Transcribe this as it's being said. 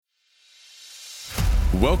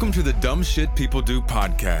Welcome to the Dumb Shit People Do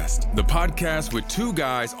podcast, the podcast with two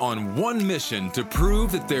guys on one mission to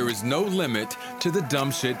prove that there is no limit to the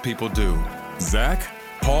dumb shit people do. Zach,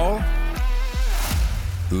 Paul,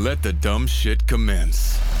 let the dumb shit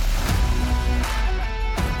commence.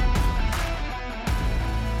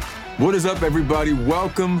 What is up, everybody?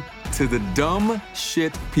 Welcome to the Dumb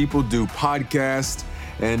Shit People Do podcast.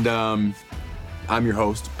 And I'm your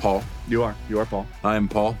host, Paul. You are Paul. I am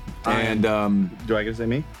Paul. And do I get to say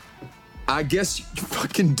me? I guess you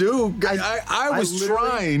fucking do. I was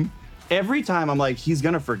trying. Every time I'm like, he's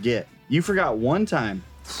gonna forget. You forgot one time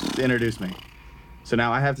to introduce me. So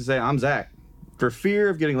now I have to say I'm Zach for fear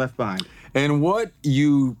of getting left behind. And what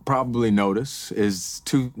you probably notice is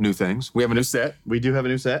two new things. We have a new set. We do have a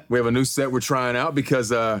new set. We have a new set we're trying out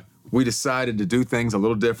because we decided to do things a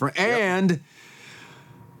little different. Yep. And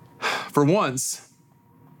for once,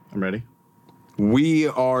 I'm ready. we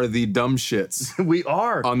are the dumb shits We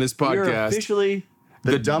are on this podcast. We are officially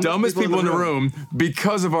the dumbest people in the room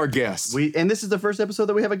because of our guests. And this is the first episode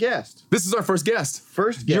that we have a guest. This is our first guest.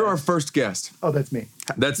 First guest. You're our first guest. Oh, that's me.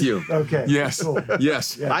 That's you. Okay. Yes. Cool.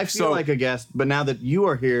 Yes. Yeah. I feel like a guest, but now that you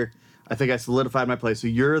are here, I think I solidified my place. So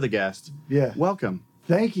you're the guest. Yeah. Welcome.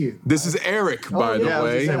 Thank you. This is Eric, by the yeah, I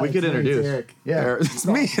was way. gonna say, we could It's introduce. Eric. Yeah. Eric. It's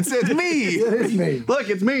me. It's me. It is me. Look,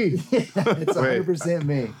 it's me. It's 100%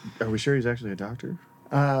 me. Are we sure he's actually a doctor?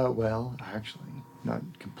 Well, actually, not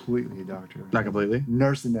completely a doctor. Not completely?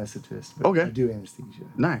 Nurse anesthetist, but Okay. I do anesthesia.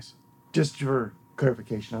 Nice. Just for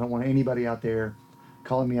clarification, I don't want anybody out there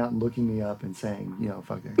calling me out and looking me up and saying,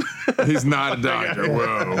 fuck that. He's not a doctor.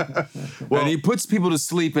 Whoa. And he puts people to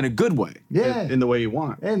sleep in a good way. Yeah. In the way you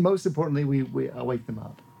want. And most importantly, I wake them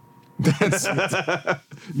up.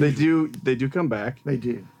 They do come back. They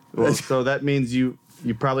do. Well, so that means you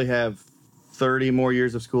probably have 30 more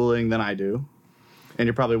years of schooling than I do. And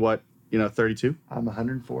you're probably 32? I'm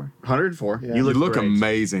 104. 104. Yeah. You look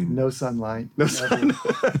great. No sunlight.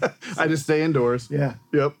 I just stay indoors. Yeah.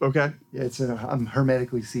 Yep. Okay. Yeah, I'm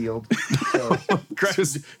hermetically sealed. So,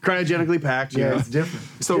 Cryogenically packed. yeah, it's different.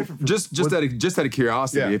 It's So different just out of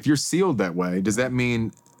curiosity, Yeah. if you're sealed that way, does that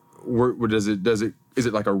mean is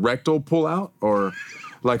it like a rectal pullout or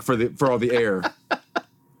like for all the air?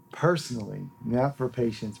 Personally, not for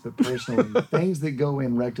patients, but personally, things that go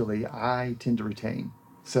in rectally, I tend to retain.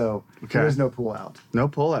 So there is no pull out. No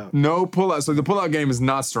pullout. No pullout. So the pullout game is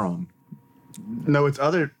not strong. No, it's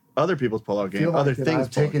other people's pullout game. Feel Other like that things.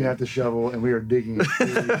 I've taken out the shovel and we are digging a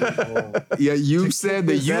really deep hole. Yeah, you said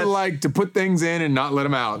that you That's- like to put things in and not let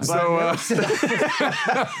them out. So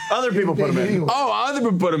Other people put them in. Anyway, other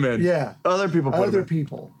people put them in. yeah, Other people put them other in.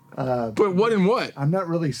 people. But what and what? I'm not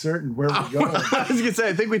really certain where we're going. I was gonna say,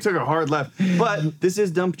 I think we took a hard left, but this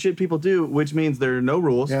is dumb shit people do, which means there are no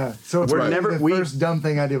rules. Yeah, so it's We're really never- the first dumb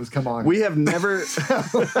thing I did was come on. We have never.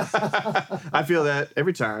 I feel that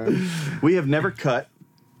every time. We have never cut.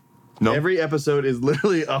 Nope. Every episode is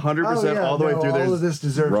literally 100% all the way through. All of this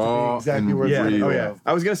deserves to raw be exactly and where it's Yeah. going to Oh go. yeah.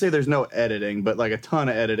 I was gonna say there's no editing, but like a ton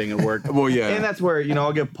of editing and work. Well, yeah. And that's where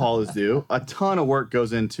I'll give Paul his due. A ton of work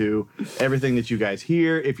goes into everything that you guys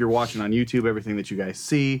hear. If you're watching on YouTube, everything that you guys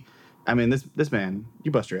see. I mean, this man, you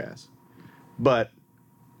bust your ass. But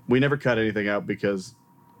we never cut anything out because,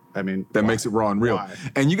 I mean, That why? makes it raw and real. Why?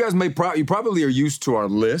 And you guys you probably are used to our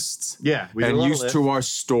lists. Yeah, we do and a lot of used lists. to our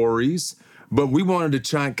stories. But we wanted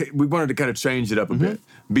to kind of change it up a Mm-hmm. bit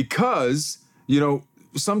because,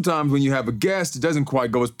 sometimes when you have a guest, it doesn't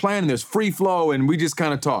quite go as planned and there's free flow and we just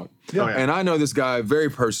kind of talk. Yeah. Oh, yeah. And I know this guy very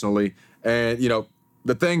personally and,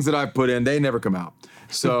 the things that I put in, they never come out.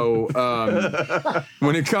 So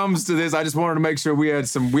when it comes to this, I just wanted to make sure we have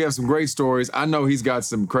some great stories. I know he's got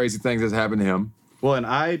some crazy things that's happened to him. Well, and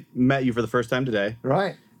I met you for the first time today.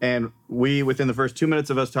 Right. And within the first 2 minutes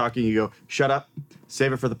of us talking, you go, shut up,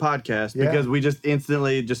 save it for the podcast, Yeah. because we just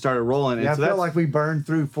instantly just started rolling. And Yeah, I so felt that's, like we burned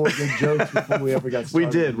through 4 good jokes before we ever got we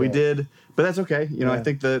started. did. But that's okay. I Yeah.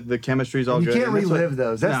 think the chemistry's all You good. can't and that's relive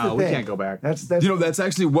those. That's no, the we thing. can't go back. That's That's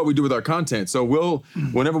actually what we do with our content. So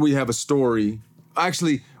whenever we have a story,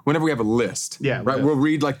 whenever we have a list, Yeah, right, yeah. we'll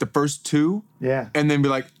read like the first 2, Yeah. and then be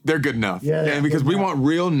like, they're good enough. Yeah, and because good we enough. want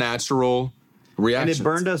real natural And reactions. it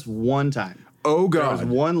burned us one time. Oh There was God,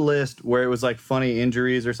 one list where it was like funny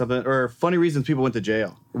injuries or something, or funny reasons people went to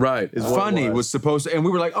jail. right? is what it Funny was. was supposed to, and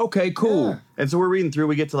we were like, okay, cool. Yeah. And so we're reading through,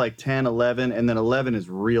 we get to like 10, 11, and then 11 is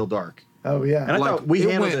real dark. Oh, yeah. And I Like thought we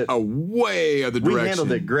it handled went it. a way other We direction.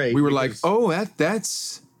 handled it great We were like, because- oh,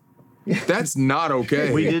 that's not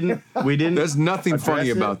okay. We didn't. There's nothing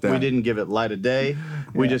funny address it. about that. We didn't give it light of day.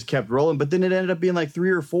 we just kept rolling. But then it ended up being like 3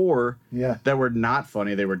 or 4 that were not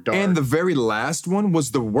funny. They were dark. And the very last one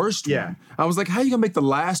was the worst Yeah. one. I was like, how are you gonna make the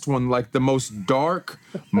last one like the most dark,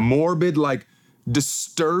 morbid, like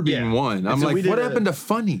disturbing one? I'm so we like, did what a- happened to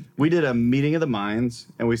funny? we did a meeting of the minds,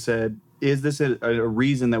 and we said, is this a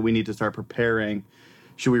reason that we need to start preparing?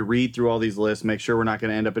 Should we read through all these lists, make sure we're not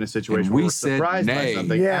going to end up in a situation And where we we're said surprised nay. by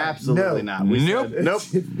something? Yeah, Absolutely no. not. We Nope. said, nope.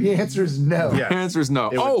 The answer is no. Yeah. The answer is no.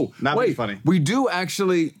 It would Oh, not be wait. funny. We do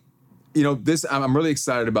actually, this I'm really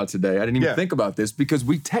excited about today. I didn't even think about this because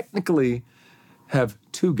we technically have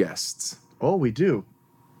 2 guests. Oh, we do.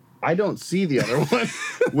 I don't see the other one,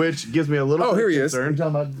 which gives me a little Oh, bit here he You're is. concerned.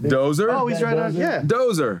 talking about Dozer? Oh, he's right on. Yeah.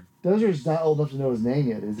 Dozer. Dozer's not old enough to know his name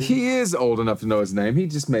yet, is he? He is old enough to know his name. He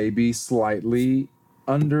just may be slightly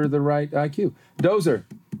under the right IQ. Dozer.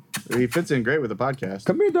 He fits in great with the podcast.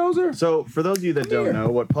 Come here, Dozer. So, for those of you that Come here. don't know,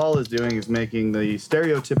 what Paul is doing is making the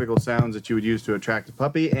stereotypical sounds that you would use to attract a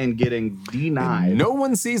puppy and getting denied. No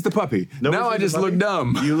one sees the puppy. No one now sees I the just look puppy?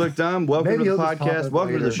 dumb. You look dumb. Welcome Maybe to the he'll just pop podcast. up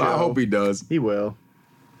Welcome to the later. show. I hope he does. He will.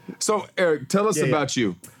 So, Eric, tell us Yeah, about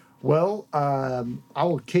you. Well, I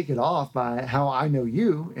will kick it off by how I know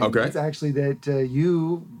you. And Okay. It's actually that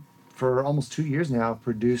you, for almost 2 years now,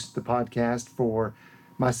 produced the podcast for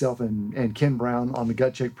myself and Ken Brown on the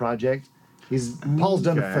Gut Check Project. Paul's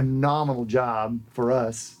done a Okay. phenomenal job for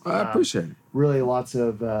us. I appreciate it. Really lots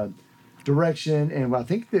of direction. And I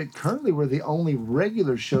think that currently we're the only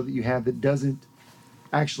regular show that you have that doesn't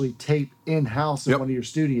actually tape in-house in Yep. one of your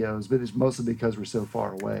studios, but it's mostly because we're so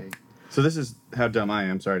far away. So, this is how dumb I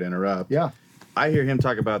am. Sorry to interrupt. Yeah. I hear him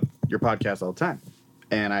talk about your podcast all the time.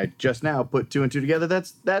 And I just now put 2 and 2 together.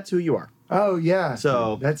 That's who you are. Oh yeah.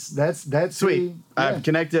 So- that's Sweet. who- I've yeah.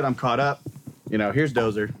 connected. I'm caught up. Here's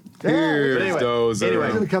Dozer. Here's But anyway, Dozer. anyway.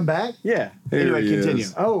 He's gonna come back. Yeah. Here Anyway, he continue.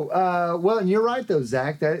 is. Oh, well, and you're right though,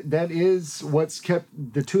 Zach. That is what's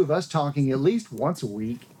kept the two of us talking at least once a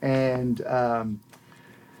week. And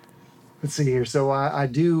let's see here. So I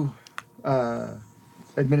do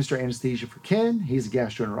administer anesthesia for Ken. He's a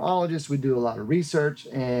gastroenterologist. We do a lot of research,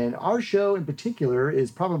 and our show in particular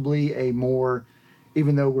is probably a more,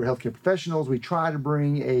 even though we're healthcare professionals, we try to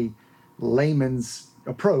bring a layman's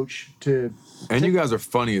approach to And you guys are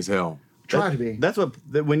funny as hell. try to be. That's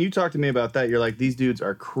when you talk to me about that, you're like, these dudes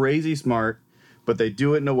are crazy smart, but they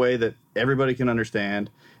do it in a way that everybody can understand.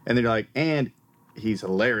 And then you're like, and he's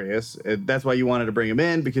hilarious. And that's why you wanted to bring him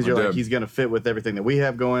in, because you're I like, did. he's going to fit with everything that we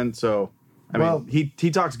have going. So, I Well- mean,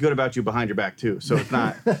 he talks good about you behind your back too. So it's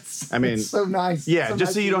not, I mean, It's so nice. yeah, So just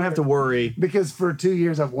nice so you don't have to hear. worry. Because for 2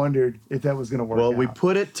 years I've wondered if that was going to work. Well, we out.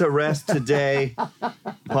 put it to rest today.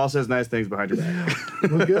 Paul says nice things behind your back.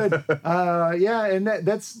 We're good. Yeah, and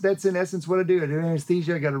that's in essence what I do. I do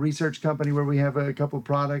anesthesia. I got a research company where we have a couple of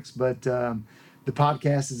products, but the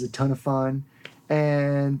podcast is a ton of fun.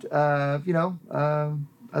 And other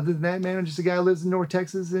than that, man, I'm just a guy who lives in North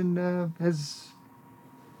Texas and has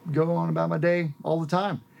go on about my day all the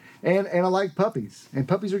time. And I like puppies, and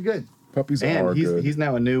puppies are good. Puppies are And good. he's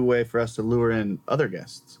now a new way for us to lure in other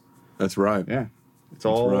guests. That's right. Yeah. It's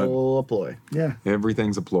all a ploy. Yeah,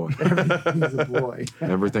 Everything's a ploy. he's a boy.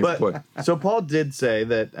 Everything's a ploy. But so Paul did say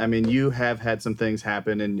that, I mean, you have had some things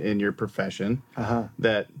happen in your profession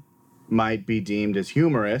that might be deemed as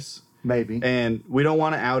humorous. Maybe. And we don't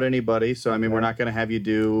want to out anybody, so I mean, we're not going to have you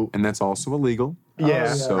do. And that's also illegal.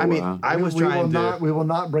 Yeah. So, I mean, I was trying to. We will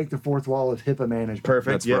not break the fourth wall of HIPAA management.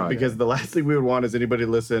 Perfect. That's Yeah, right. because the last thing we would want is anybody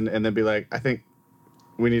to listen and then be like, I think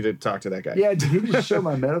we need to talk to that guy. Yeah, did he just show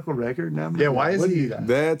my medical record number? Yeah, why is What he- do you do?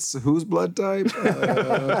 That's whose blood type?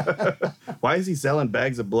 Why is he selling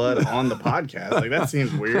bags of blood on the podcast? Like, that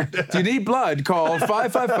seems weird. If you need blood, call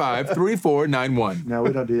 555-3491. No,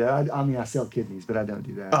 we don't do that. I mean, I sell kidneys, but I don't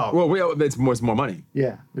do that. Oh, Well, it's more money.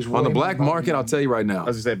 Yeah. There's On the way black more money market, in I'll it. tell you right now. I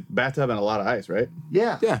was going to say, bathtub and a lot of ice, right?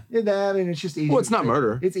 Yeah. Yeah. That, and it's just easier. Well, it's not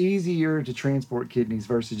murder. It's easier to transport kidneys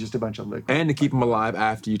versus just a bunch of liquid. And to keep them alive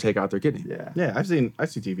after you take out their kidney. Yeah. Yeah, I see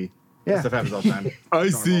TV. Yeah. That stuff happens all the time.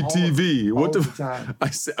 ICTV. All What the? the time. I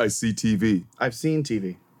see TV. I've seen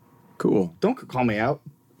TV. Cool. Don't call me out.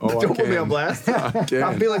 Oh, I Don't put me can. on blast. I can.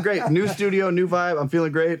 I'm feeling great. New studio, new vibe. I'm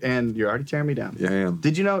feeling great, and you're already tearing me down. Yeah, I am.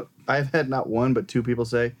 Did you know I've had not one but two people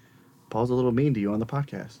say, Paul's a little mean to you on the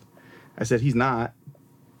podcast. I said, he's not.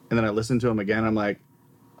 And then I listened to him again. I'm like,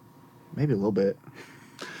 maybe a little bit.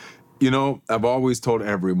 You know, I've always told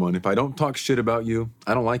everyone, if I don't talk shit about you,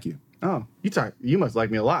 I don't like you. Oh, you must like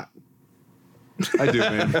me a lot. I do,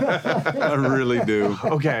 man. I really do.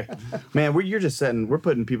 Okay. Man, we're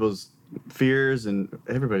putting people's fears, and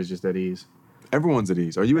everybody's just at ease. Everyone's at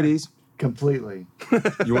ease. Are you at ease? Completely.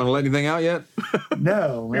 You want to let anything out yet?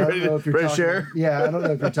 No, I don't know if you're ready to talking. share? Yeah, I don't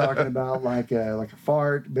know if you're talking about like a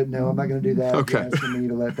fart, but no, I'm not going to do that. Okay. You're asking me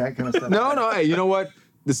to let that kind of stuff. No. Hey, you know what?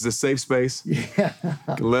 This is a safe space. Yeah.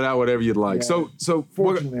 Let out whatever you'd like. Yeah. So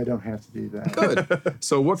Fortunately, I don't have to do that. good.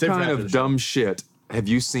 So what Save for kind after of the show. dumb shit have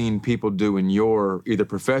you seen people do in your either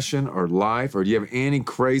profession or life, or do you have any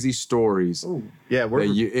crazy stories Yeah, we're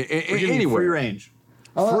that you giving you anywhere? free range.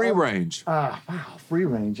 Free range. Wow, free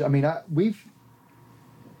range. I mean, we've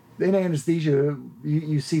in anesthesia,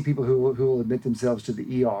 you see people who will admit themselves to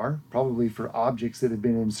the ER, probably for objects that have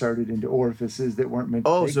been inserted into orifices that weren't meant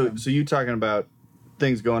to Oh, take so them. so you talking about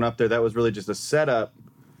things going up there? That was really just a setup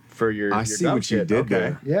for your. I your see dumb what you shit. did okay.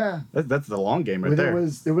 there. Yeah. That's the long game right Well, there.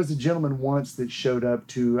 there was a gentleman once that showed up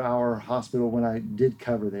to our hospital when I did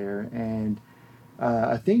cover there, and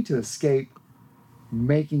I think to escape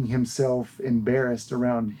making himself embarrassed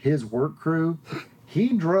around his work crew,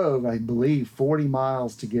 he drove, I believe, 40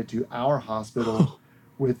 miles to get to our hospital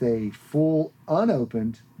with a full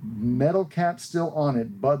unopened metal cap still on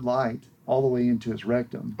it, Bud Light, all the way into his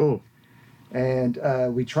rectum. Oh, And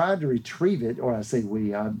we tried to retrieve it, or I say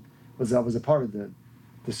we, I was a part of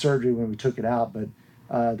the surgery when we took it out,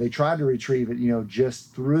 but they tried to retrieve it,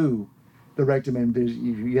 just through the rectum, and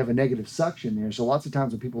you have a negative suction there. So lots of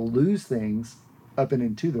times when people lose things up and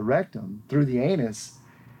into the rectum through the anus,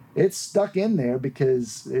 it's stuck in there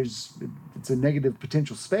because it's a negative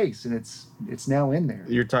potential space, and it's now in there.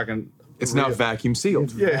 you're talking. It's now real- vacuum sealed.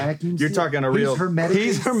 It's Yeah, vacuum you're sealed. talking a real-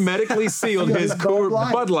 He's hermetically sealed his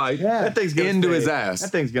Bud Light Yeah. That thing's gonna into stay, his ass. That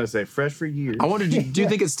thing's gonna stay fresh for years. I wonder, do you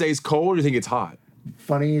think it stays cold or do you think it's hot?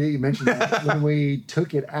 Funny that you mentioned that. When we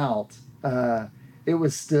took it out, it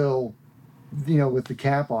was still, with the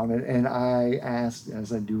cap on it, and I asked, I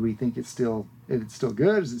said, "Do we think it's still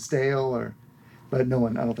good? Is it stale?" But no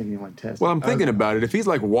one, I don't think anyone tested. Well, I'm thinking about it. If he's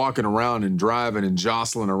like walking around and driving and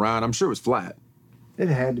jostling around, I'm sure it was flat. It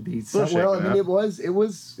had to be. Bullshit, Well, I mean, man. it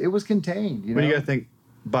was contained. But you gotta think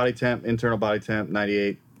body temp, internal body temp,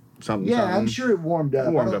 98, something. Yeah, something. I'm sure it warmed up.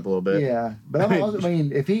 It warmed I don't- up a little bit. Yeah, but I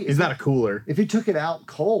mean, if He's not a cooler. if he took it out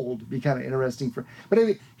cold, it'd be kind of interesting for. But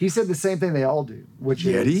he said the same thing they all do, which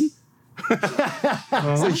Yeti? is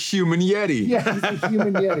It's a human Yeti. yeah, he's a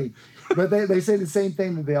human Yeti. But they say the same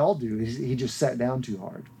thing that they all do. He just sat down too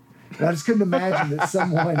hard. And I just couldn't imagine that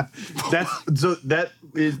someone.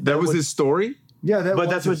 That was his story? Yeah, that But was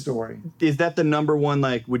that's the what- story. Is that the number one?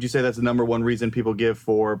 Like, would you say that's the number one reason people give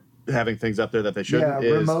for having things up there that they shouldn't? Yeah,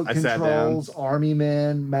 is remote I sat down. controls, army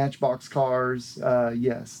men, Matchbox cars.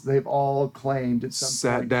 Yes, they've all claimed at some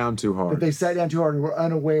Sat point down too that hard. they sat down too hard and were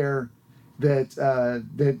unaware that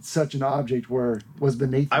that such an object was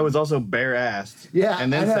beneath them. I was also bare-assed. Yeah,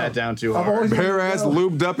 and then I know. sat down too I've hard. always- Bare ass, No.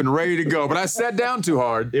 lubed up and ready to go. But I sat down too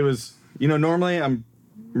hard. It was, normally I'm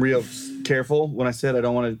real careful when I sit. I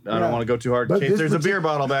don't want to go too hard in But case this there's a partic- beer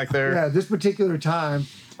bottle back there. Yeah, this particular time,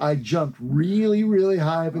 I jumped really, really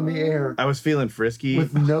high up in the air I was feeling frisky.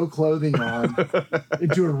 with no clothing on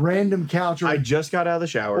into a random couch or, I just got out of the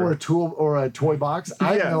shower. or a tool or a toy box.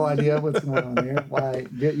 I Yeah. had no idea what's going on there. Why?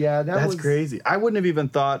 Yeah, That's was crazy. I wouldn't have even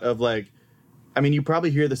thought of you probably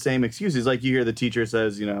hear the same excuses. Like you hear the teacher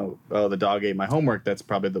says, oh, the dog ate my homework. That's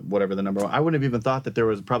probably whatever the number one. I wouldn't have even thought that there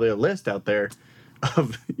was probably a list out there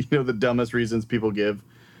of, the dumbest reasons people give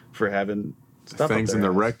for having stuff Things up in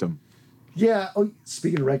their the ass. rectum. Yeah. Oh,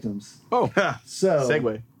 speaking of rectums, Oh, so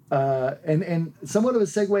Segue. and somewhat of a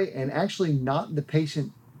segue, and actually not the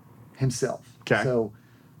patient himself. 'Kay. So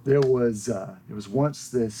there was once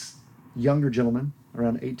this younger gentleman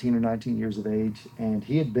around 18 or 19 years of age, and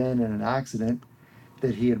he had been in an accident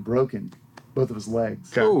that he had broken both of his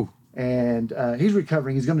legs. Okay. ooh. And he's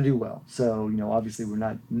recovering. He's going to do well. So obviously we're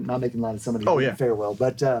not making a lot of somebody Oh, who yeah. didn't fare well.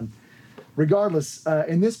 But regardless,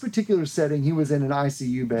 in this particular setting, he was in an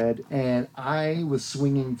ICU bed, and I was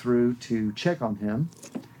swinging through to check on him.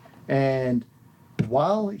 And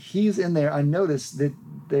while he's in there, I noticed that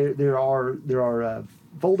there are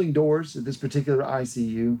folding doors at this particular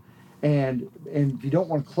ICU, and if you don't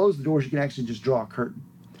want to close the doors, you can actually just draw a curtain.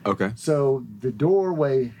 Okay. So the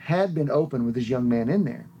doorway had been open with this young man in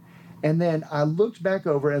there. And then I looked back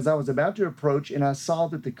over as I was about to approach, and I saw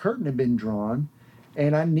that the curtain had been drawn,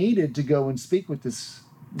 and I needed to go and speak with this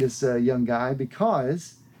young guy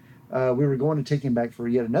because we were going to take him back for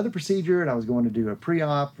yet another procedure, and I was going to do a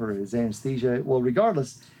pre-op for his anesthesia. Well,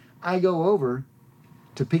 regardless, I go over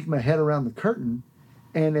to peek my head around the curtain,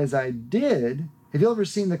 and as I did, have you ever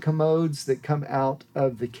seen the commodes that come out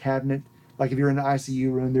of the cabinet? Like if you're in an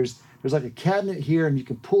ICU room, there's like a cabinet here, and you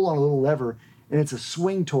can pull on a little lever, and it's a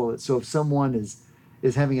swing toilet. So if someone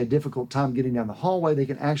is having a difficult time getting down the hallway, they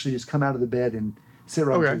can actually just come out of the bed and sit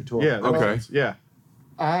right Okay. to the toilet. Yeah. Well, Okay. Yeah.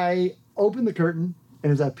 I open the curtain,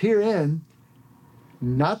 and as I peer in,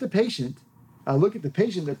 not the patient. I look at the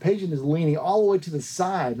patient is leaning all the way to the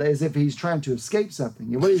side as if he's trying to escape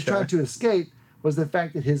something. And what he was trying to escape was the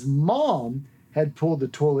fact that his mom had pulled the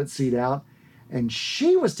toilet seat out and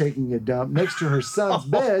she was taking a dump next to her son's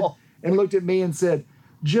bed and looked at me and said,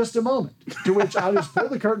 "Just a moment." To which I just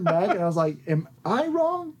pulled the curtain back and I was like, "Am I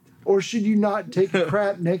wrong? Or should you not take a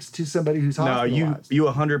crap next to somebody who's No, hospitalized?" you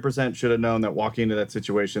 100% should have known that walking into that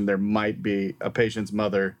situation, there might be a patient's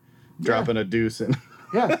mother dropping a deuce in.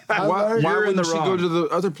 Yeah. I Why learned- You're in wouldn't the she go wrong. to the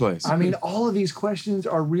other place? I mean, all of these questions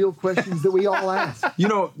are real questions that we all ask. You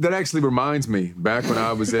know, that actually reminds me, back when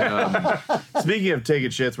I was in... Speaking of taking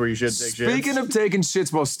shits where you should take shits. Speaking of taking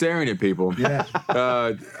shits while staring at people, Yeah.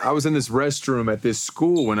 I was in this restroom at this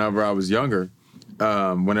school whenever I was younger.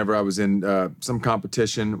 Whenever I was in some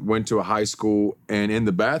competition, went to a high school, and in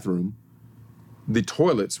the bathroom, the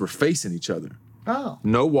toilets were facing each other. Oh,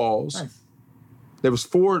 No walls. nice. There was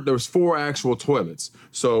four actual toilets.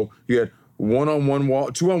 So you had one on one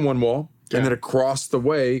wall, two on one wall, and then across the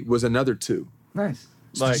way was another two. Nice.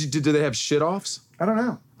 So Like- did they have shit offs? I don't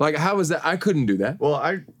know. Like, how is that? I couldn't do that. Well,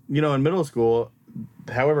 in middle school,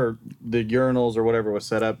 however the urinals or whatever was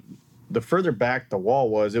set up, the further back the wall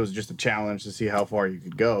was, it was just a challenge to see how far you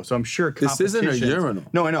could go. So I'm sure This isn't a competitions- urinal.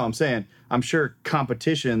 No, I know. I'm saying I'm sure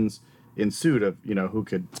competitions ensued of who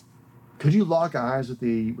could Could you lock eyes with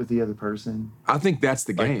the other person? I think that's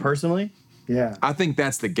the game. like personally. Yeah. I think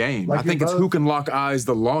that's the game. Like I think you're it's both- who can lock eyes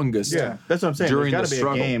the longest. Yeah. That's what I'm saying. During There's got the to be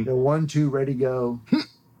struggle. a game. The 1, 2, ready, go.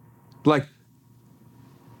 Like,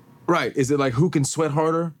 right. Is it like who can sweat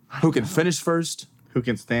harder? Who can finish first? Who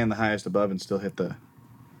can stand the highest above and still hit the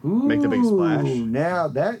make the big splash? Ooh, now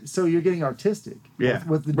that so you're getting artistic. Yeah,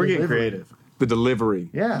 With the we're getting delivery. creative. The delivery.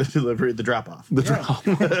 Yeah. The delivery, the drop off.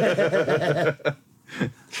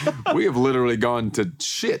 We have literally gone to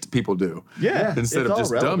shit people do. Yeah, Instead it's of all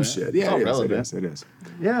just dumb relevant. shit. It's Yeah, all it is, relevant. it is. It is.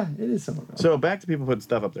 Yeah, it is some of them. So back to people putting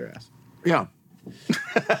stuff up their ass. Yeah.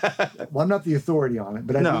 Well, I'm not the authority on it,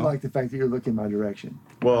 but I No. do like the fact that you're looking my direction.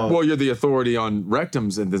 Well, You're the authority on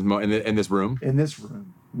rectums in this in this room. In this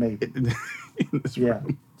room, maybe. in this Yeah.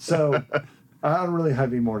 room. So I don't really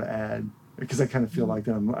have any more to add because I kind of feel like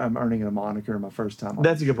that I'm earning a moniker my first time. on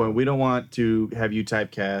That's a the good point. We don't want to have you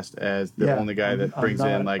typecast as the Yeah, only guy that I'm brings not-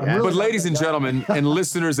 in like. I'm really But ladies and gentlemen and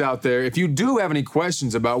listeners out there, if you do have any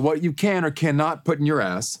questions about what you can or cannot put in your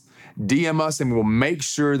ass, DM us and we'll make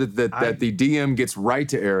sure that the DM gets right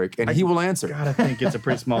to Eric and he will answer. gotta think it's a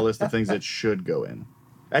pretty small list of things that should go in.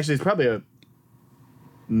 Actually, it's probably a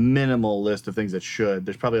minimal list of things that should.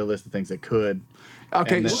 There's probably a list of things that could.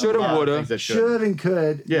 Okay, and then shoulda, a lot of woulda. things that should and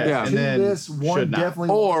could. Yeah, Yeah. To and then this one should not. definitely.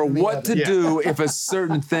 Or won't, and the what other. to Yeah. do if a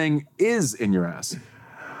certain thing is in your ass.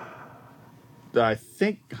 I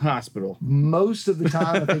think hospital. Most of the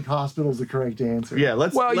time, I think hospital's the correct answer. Yeah,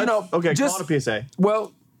 let's. Well, you let's- know, okay, just- call it a PSA.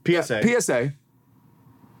 Well, PSA. PSA.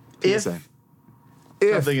 If PSA.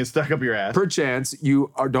 If something is stuck up your ass, perchance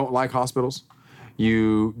you don't like hospitals,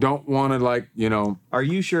 you don't want to are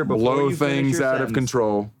you sure before blow you finish things your out of sentence,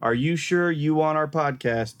 control. Are you sure you want our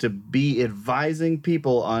podcast to be advising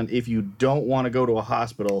people on if you don't want to go to a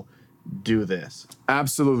hospital, do this?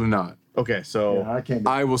 Absolutely not. Okay, so Yeah, I can't.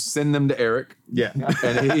 I will send them to Eric, yeah.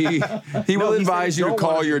 and he will No, he advise said you to don't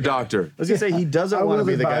call wanna your be the guy. doctor. I was gonna say he doesn't I want to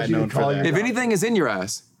will be the guy advise you to known for call that. your If anything is in your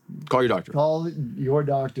ass, call your doctor. Call your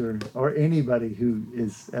doctor or anybody who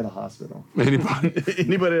is at a hospital. Anybody.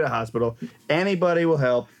 Anybody at a hospital, anybody will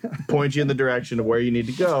help point you in the direction of where you need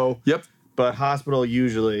to go. Yep. But hospital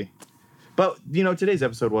usually. But today's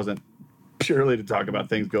episode wasn't purely to talk about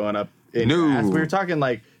things going up in your No. ass. We were talking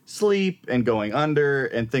like sleep and going under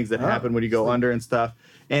and things that happen when you go under and stuff.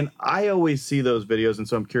 And I always see those videos, and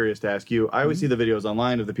so I'm curious to ask you. I always see the videos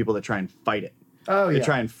online of the people that try and fight it. Oh, They yeah.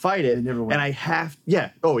 try and fight it, They never win. and I have,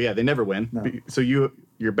 oh yeah, they never win. No. So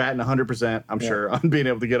you're batting 100%, I'm sure, on being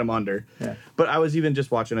able to get them under. Yeah. But I was even just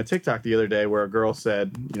watching a TikTok the other day where a girl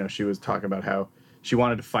said, she was talking about how she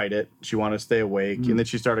wanted to fight it, she wanted to stay awake, and then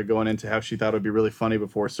she started going into how she thought it would be really funny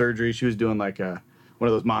before surgery. She was doing like one of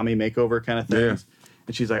those mommy makeover kind of things. Yeah.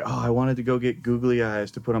 And she's like, I wanted to go get googly eyes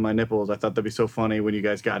to put on my nipples. I thought that'd be so funny when you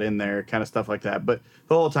guys got in there, kind of stuff like that. But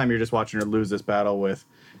the whole time you're just watching her lose this battle with,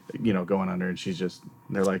 going under, and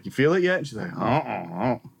they're like, you feel it yet? And she's like,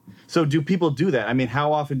 So do people do that? I mean,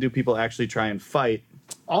 how often do people actually try and fight?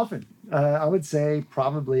 Often. I would say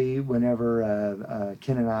probably whenever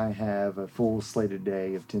Ken and I have a full slated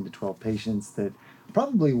day of 10 to 12 patients, that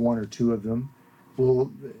probably one or two of them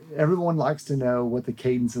everyone likes to know what the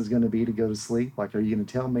cadence is going to be to go to sleep. Like, are you going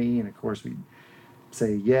to tell me? And of course we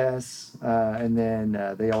say yes. And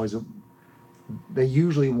then they always they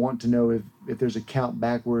usually want to know if there's a count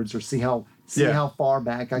backwards or see how far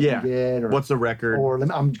back I can get, or what's the record, or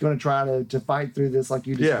I'm going to try to fight through this like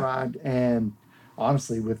you described. And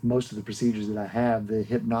honestly, with most of the procedures that I have, the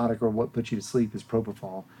hypnotic or what puts you to sleep is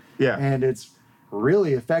propofol. Yeah. And it's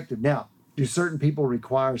really effective. Now, do certain people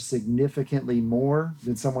require significantly more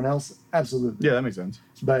than someone else? Absolutely. Yeah, that makes sense.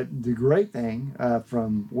 But the great thing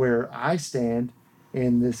from where I stand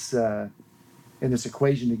in this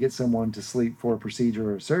equation to get someone to sleep for a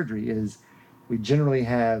procedure or a surgery is we generally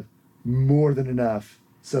have more than enough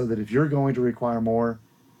so that if you're going to require more,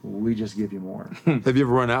 we just give you more. Have you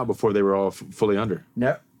ever run out before they were all fully under?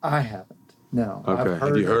 No, I haven't. No. Okay.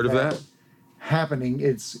 Have you heard of that? Happening.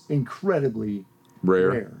 It's incredibly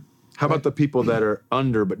rare. How about the people that are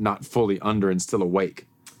under but not fully under and still awake?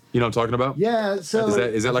 You know what I'm talking about? Yeah. So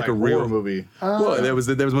Is that like a real horror movie? Well, there was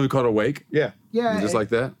a movie called Awake. Yeah. yeah, Just like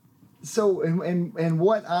that. So, and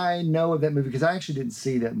what I know of that movie, because I actually didn't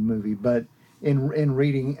see that movie, but in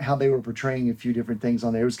reading how they were portraying a few different things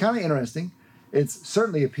on there, it was kind of interesting. It's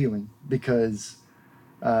certainly appealing because,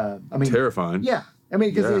 I mean, Terrifying. Yeah, I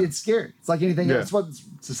mean, because Yeah. it's scary. It's like anything Yeah. else.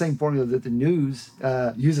 It's the same formula that the news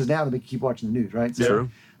uses now to make you keep watching the news, right? So, True.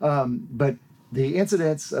 but the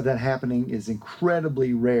incidence of that happening is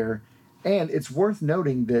incredibly rare, and it's worth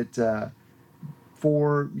noting that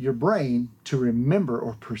for your brain to remember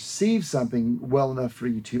or perceive something well enough for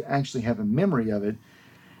you to actually have a memory of it,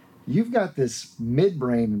 you've got this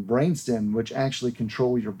midbrain and brainstem which actually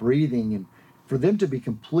control your breathing, and for them to be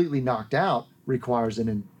completely knocked out requires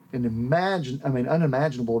an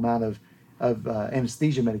unimaginable amount of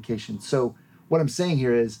anesthesia medication. So what I'm saying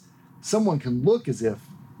here is someone can look as if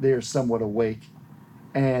they're somewhat awake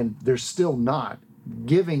and they're still not,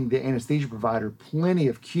 giving the anesthesia provider plenty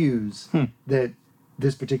of cues that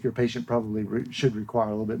this particular patient probably should require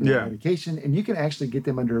a little bit more medication, and you can actually get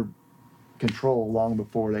them under control long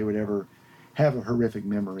before they would ever have a horrific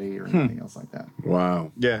memory or anything else like that.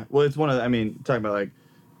 Wow. Yeah. Well, it's one of the, I mean, talking about like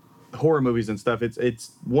horror movies and stuff,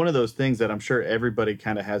 it's one of those things that I'm sure everybody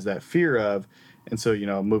kind of has that fear of. And so, you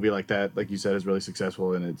know, a movie like that, like you said, is really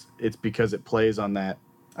successful, and it's because it plays on that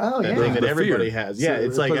thing that The everybody fear. has. Yeah, So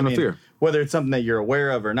it's it like, plays I on the mean, fear. whether it's something that you're aware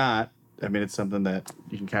of or not, I mean, it's something that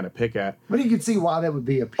you can kind of pick at. But you can see why that would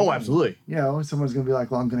be appealing. Oh, absolutely. You know, someone's going to be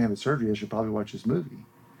like, well, I'm going to have a surgery. I should probably watch this movie.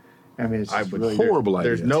 I mean, it's I just would really horrible idea.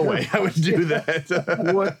 There's no way I would do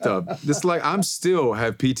that. What the? This like I'm still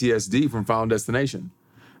have PTSD from Final Destination.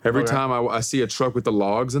 Every Okay. time I see a truck with the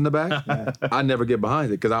logs in the back, I never get behind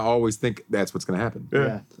it because I always think that's what's going to happen.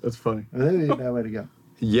 Yeah, that's funny. That would be a bad way to go.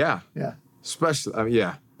 Yeah, Yeah. especially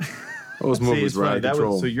yeah. Those See, movies it's were out funny. of That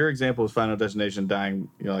control. was, so your example was Final Destination dying,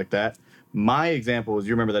 you know, like that. My example is,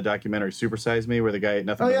 you remember that documentary Super Size Me, where the guy ate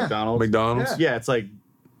nothing but yeah. McDonald's? McDonald's. Yeah, it's like,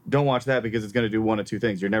 don't watch that because it's going to do one of two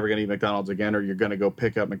things. You're never going to eat McDonald's again, or you're going to go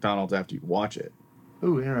pick up McDonald's after you watch it.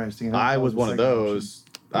 Ooh, interesting. I was one of those.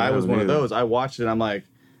 I was one of those. I watched it and I'm like,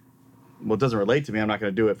 well, it doesn't relate to me. I'm not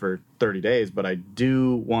going to do it for 30 days, but I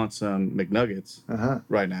do want some McNuggets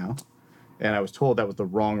right now. And I was told that was the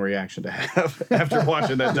wrong reaction to have after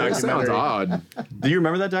watching that That sounds documentary. odd. Do you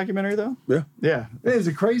remember that documentary though? Yeah. Yeah. It was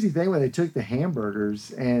a crazy thing when they took the hamburgers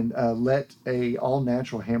and let a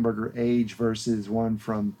all-natural hamburger age versus one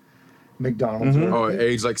from McDonald's. Oh, it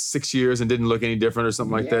aged like 6 years and didn't look any different or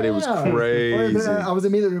something like that. It was Yeah. crazy. I was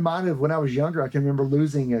immediately reminded of when I was younger. I can remember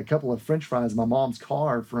losing a couple of French fries in my mom's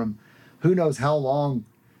car from who knows how long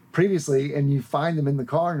previously, and you find them in the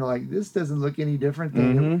car, and you're like, "This doesn't look any different."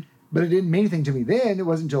 But it didn't mean anything to me then. It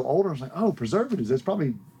wasn't until older I was like, "Oh, preservatives. That's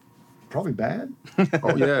probably bad."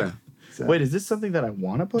 Oh yeah. So, Wait, is this something that I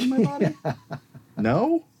want to put in my body?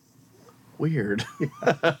 No? Weird.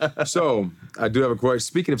 So I do have a question.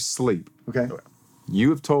 Speaking of sleep, okay. you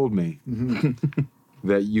have told me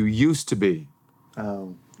that you used to be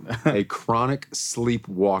Oh, a chronic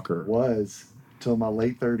sleepwalker. was till my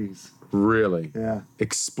late 30s. Really? Yeah.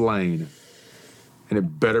 Explain. And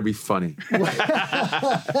it better be funny.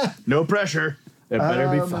 No pressure. It better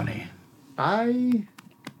be funny.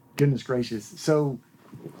 Goodness gracious. So,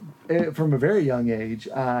 from a very young age,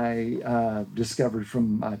 I discovered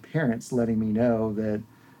from my parents letting me know that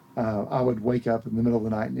I would wake up in the middle of the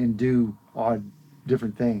night and do odd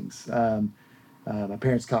different things. My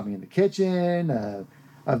parents caught me in the kitchen.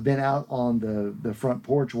 I've been out on the front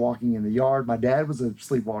porch walking in the yard. My dad was a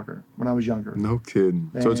sleepwalker when I was younger. No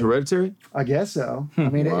kidding. So it's hereditary? I guess so. I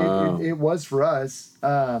mean, Wow. it was for us.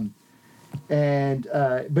 But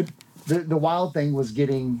the wild thing was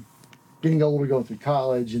getting older, going through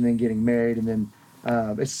college, and then getting married, and then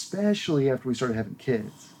especially after we started having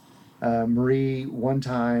kids. Marie, one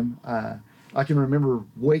time, I can remember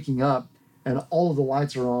waking up and all of the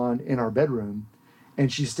lights are on in our bedroom.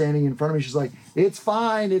 And she's standing in front of me. She's like, it's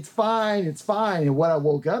fine, it's fine, it's fine. And what I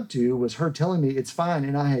woke up to was her telling me it's fine.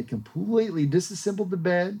 And I had completely disassembled the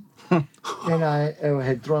bed. And I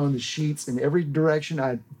had thrown the sheets in every direction. I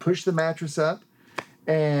had pushed the mattress up.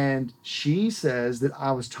 And she says that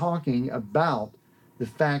I was talking about the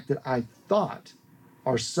fact that I thought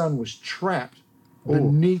our son was trapped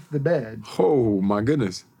beneath the bed. Oh my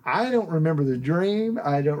goodness. I don't remember the dream.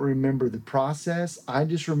 I don't remember the process. I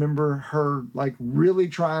just remember her like really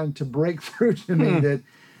trying to break through to me that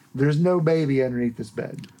there's no baby underneath this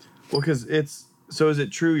bed. Well, because so is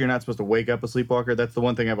it true you're not supposed to wake up a sleepwalker? That's the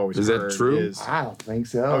one thing I've always heard. Is that true? I don't think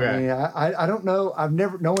so. Okay. I mean, I don't know.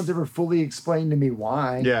 No one's ever fully explained to me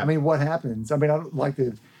why. Yeah. I mean, what happens? I mean, I don't like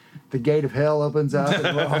the gate of hell opens up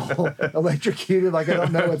and we're all electrocuted. Like, I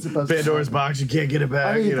don't know what's supposed to Pandora's happen. box, you can't get it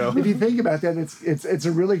back, I mean, you know. if you think about that, it's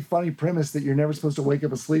a really funny premise that you're never supposed to wake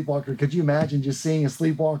up a sleepwalker. Could you imagine just seeing a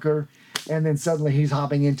sleepwalker and then suddenly he's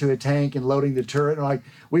hopping into a tank and loading the turret and like,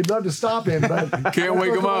 we'd love to stop him, but Can't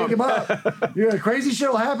wake him up. You know, crazy shit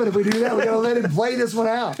will happen if we do that. We gotta let him play this one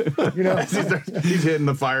out. You know, He's hitting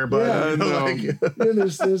the fire button. Yeah.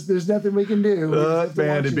 There's nothing we can do. We just have to Man,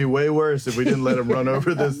 watch it'd be him. way worse if we didn't let him run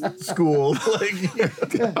over this school.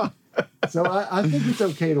 So I think it's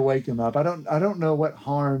okay to wake him up. I don't know what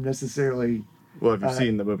harm necessarily. Well, if you've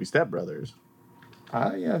seen the movie Step Brothers,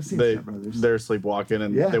 Yeah, I've seen Step Brothers. they're sleepwalking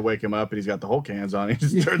and Yeah. they wake him up and he's got the Hulk hands on. He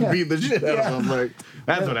just starts beating the shit out of him. Like,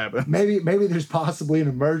 that's what happened. Maybe there's possibly an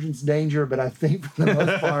emergence danger, but I think for the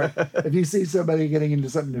most part, if you see somebody getting into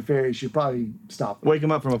something nefarious, you probably stop them. Wake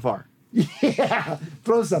him up from afar. Yeah,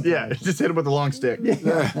 throw something. Yeah, just hit him with a long stick.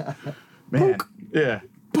 Yeah. Man. Yeah.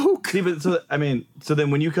 Poke. See, but so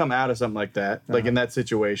then when you come out of something like that, like in that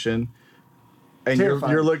situation, and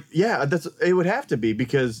Terrifying. you're it would have to be,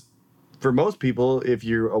 because for most people, if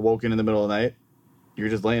you're awoken in the middle of the night, you're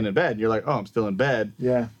just laying in bed. You're like, oh, I'm still in bed.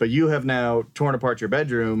 Yeah. But you have now torn apart your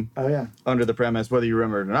bedroom Oh yeah. under the premise, whether you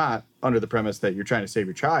remember it or not, under the premise that you're trying to save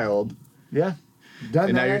your child. Yeah. Done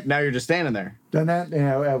And that. now you're just standing there. Done that. And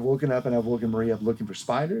I've woken up and I've woken Marie up looking for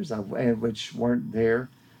spiders, which weren't there.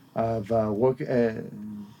 I've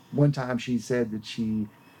one time she said that she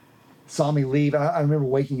saw me leave. I remember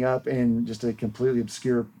waking up in just a completely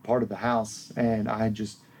obscure part of the house, and I had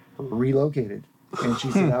just relocated. And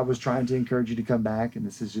she said, I was trying to encourage you to come back, and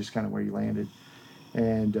this is just kind of where you landed.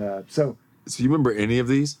 And so So you remember any of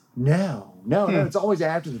these? no, it's always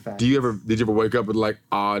after the fact. Did you ever wake up with like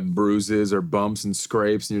odd bruises or bumps and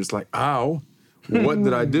scrapes and you're just like, ow, what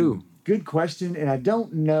did I do? Good question, and I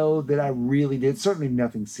don't know that I really did. Certainly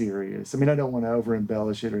nothing serious. I mean, I don't want to over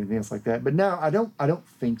embellish it or anything else like that. But no, I don't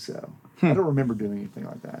think so. I don't remember doing anything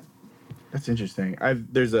like that. That's interesting.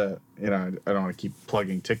 There's a, I don't want to keep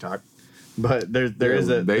plugging TikTok, but there is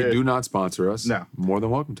a. They do not sponsor us. No. More than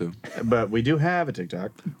welcome to. But we do have a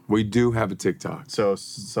TikTok. We do have a TikTok. So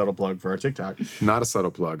subtle plug for our TikTok. Not a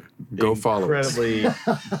subtle plug. Go follow us.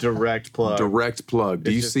 Incredibly direct plug. Direct plug. Do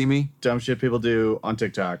It's you just see me? Dumb shit people do on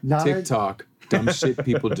TikTok. Not TikTok. Dumb shit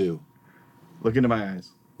people do. Look into my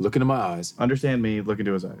eyes. Look into my eyes. Understand me. Look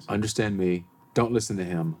into his eyes. Understand me. Don't listen to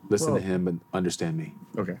him. Listen Whoa. to him, but understand me.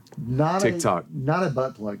 Okay. not TikTok. not a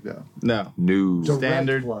butt plug though. No. News. Direct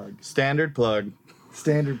Standard plug. Standard plug.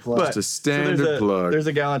 Standard plug. But It's a standard plug. There's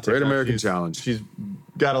a gal on TikTok. Great American she's- Challenge. She's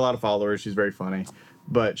got a lot of followers. She's very funny.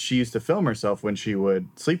 But she used to film herself when she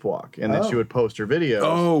would sleepwalk, and then she Oh. would post her videos.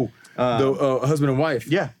 Oh, the husband and wife.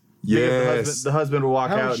 Yeah. Yes. Because the husband would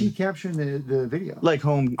walk How out is she and, capturing the video? like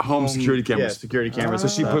home security cameras. Yeah, security cameras. So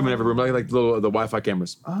she put them in every room, like the Wi-Fi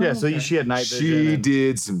cameras. Yeah, so okay. she had night vision. She and-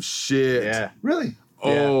 did some shit. Yeah. Really?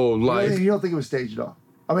 Oh, like You don't think it was staged at all?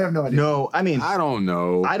 I mean, I have no idea. No, I mean, I don't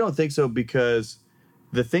know. I don't think so, because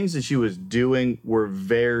the things that she was doing were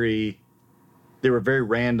very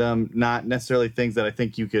random, not necessarily things that I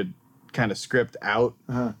think you could kind of script out.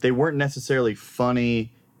 Uh-huh. They weren't necessarily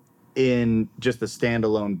funny in just a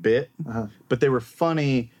standalone bit, Uh-huh. but they were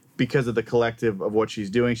funny because of the collective of what she's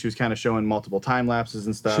doing. She was kind of showing multiple time lapses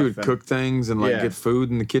and stuff. She would and- cook things and like Yeah. get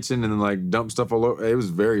food in the kitchen and then like dump stuff all over. It was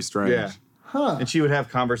very strange. Yeah. Huh? And she would have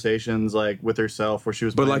conversations like with herself where she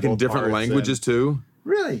was But playing like in both different parts, languages and too.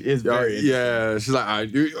 Really? It's very Yeah, she's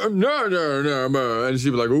like, no, and she'd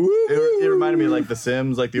be like, woo. It reminded me of like The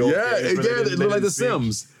Sims, like the old Yeah, games where yeah, they it didn't looked like The speak-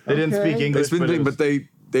 Sims. They didn't Okay. speak They English, spent but, thing, it was- but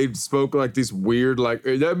they spoke like these weird like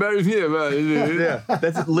yeah,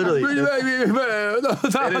 that's literally.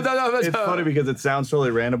 It's funny because it sounds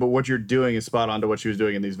totally random, but what you're doing is spot on to what she was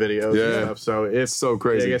doing in these videos. Yeah. And stuff. So It's so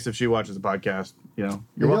crazy. I guess if she watches the podcast, you're Have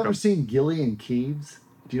you welcome. ever seen Gilly and Keeves?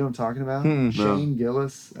 Do you know what I'm talking about? Hmm, Shane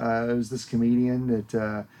Gillis. It was this comedian that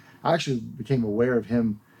I actually became aware of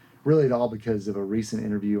him really at all because of a recent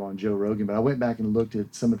interview on Joe Rogan. But I went back and looked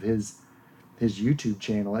at some of his YouTube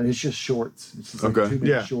channel, and it's just shorts. It's just like Okay. 2-minute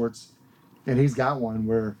Yeah. shorts. And he's got one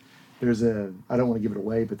where there's I don't want to give it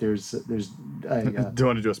away, but there's Do you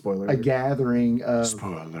want to do a spoiler? a gathering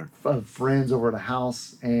Spoiler. of friends over at a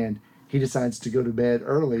house, and he decides to go to bed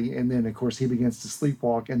early, and then of course he begins to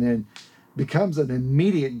sleepwalk, and then becomes an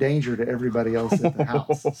immediate danger to everybody else at the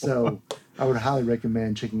house. So I would highly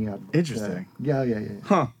recommend checking out. Interesting. Yeah.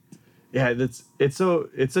 Huh. Yeah, it's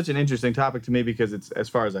such an interesting topic to me because it's, as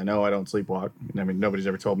far as I know, I don't sleepwalk. I mean, nobody's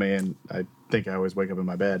ever told me, and I think I always wake up in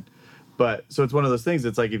my bed. But so it's one of those things.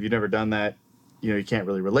 It's like if you've never done that, you can't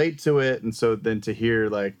really relate to it. And so then to hear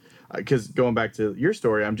like, because going back to your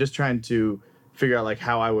story, I'm just trying to figure out like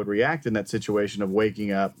how I would react in that situation of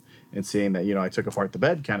waking up and seeing that I took apart the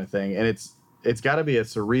bed kind of thing. And it's got to be a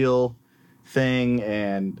surreal thing,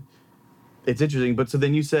 and it's interesting. But so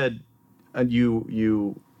then you said,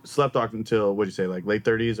 you slept off until, what'd you say, like late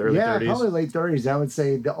 30s, early 30s? Yeah, probably late 30s. I would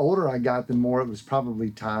say the older I got, the more it was probably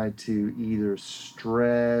tied to either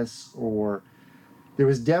stress or there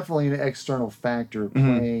was definitely an external factor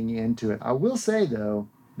playing into it. I will say, though,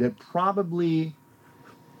 that probably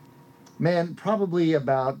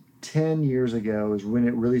about 10 years ago is when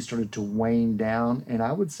it really started to wane down. And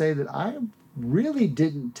I would say that I really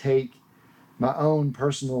didn't take my own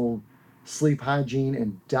personal sleep hygiene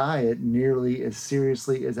and diet nearly as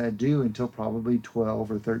seriously as I do until probably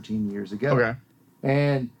 12 or 13 years ago. Okay.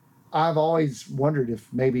 And I've always wondered if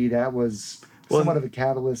maybe that was somewhat of a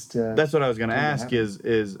catalyst to... That's what I was going to to ask happen.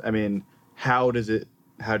 is, I mean, how do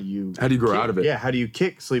you grow out of it? Yeah, how do you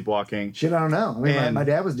kick sleepwalking? Shit, I don't know. I mean, And- my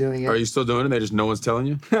dad was doing it. Are you still doing it? They just no one's telling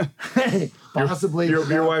you. Possibly.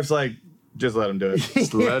 Your wife's like, just let him do it.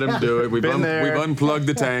 Just let him do it. We've Been there. we've unplugged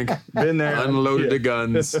the tank, Been there. unloaded the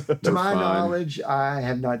guns. To my knowledge, I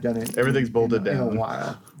have not done it. Everything's bolted in down. a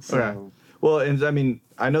while. So, Okay. Well, and I mean,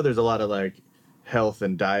 I know there's a lot of like health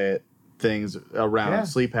and diet things around Yeah.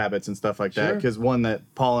 sleep habits and stuff like that. Sure. Because one that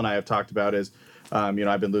Paul and I have talked about is, I've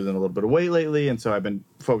been losing a little bit of weight lately, and so I've been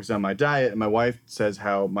focused on my diet. And my wife says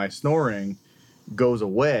how my snoring goes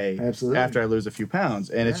away Absolutely. after I lose a few pounds,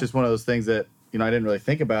 and it's Yeah. just one of those things that I didn't really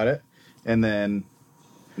think about it, and then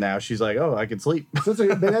now she's like, oh, I can sleep. So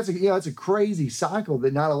it's a crazy cycle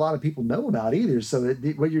that not a lot of people know about either. So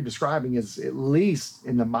what you're describing is at least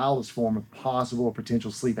in the mildest form of possible or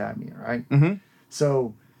potential sleep apnea, right? Mhm.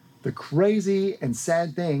 So the crazy and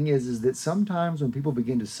sad thing is that sometimes when people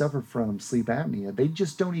begin to suffer from sleep apnea, they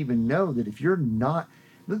just don't even know that if you're not,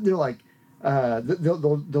 they're like,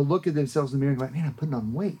 they'll look at themselves in the mirror and go, man, I'm putting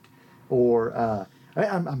on weight, or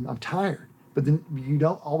I'm tired. But then you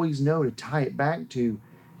don't always know to tie it back to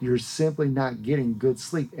you're simply not getting good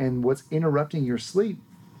sleep. And what's interrupting your sleep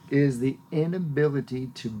is the inability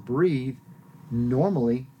to breathe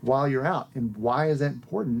normally while you're out. And why is that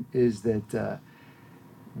important is that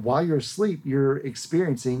while you're asleep, you're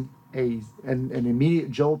experiencing an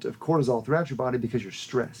immediate jolt of cortisol throughout your body because you're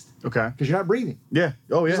stressed. Okay. Because you're not breathing. Yeah.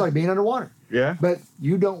 Oh, yeah. It's like being underwater. Yeah. But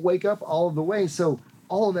you don't wake up all of the way. So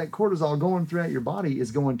all of that cortisol going throughout your body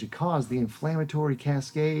is going to cause the inflammatory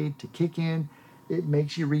cascade to kick in. It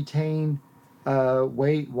makes you retain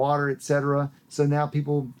weight, water, etc. So now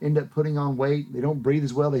people end up putting on weight. They don't breathe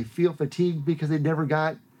as well. They feel fatigued because they never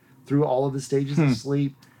got through all of the stages of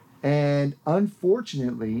sleep. And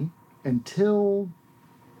unfortunately, until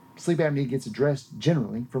sleep apnea gets addressed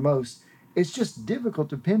generally for most, it's just difficult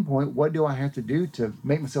to pinpoint what do I have to do to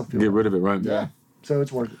make myself feel Get better. rid of it, right? Yeah. So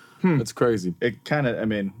it's worth it. That's crazy. It kind of, I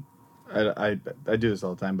mean, I do this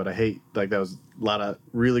all the time, but I hate, like, that was a lot of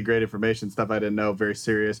really great information, stuff I didn't know, very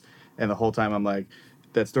serious. And the whole time I'm like,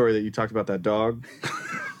 that story that you talked about, that dog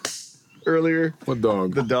earlier, What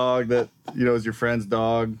dog? the dog that, is your friend's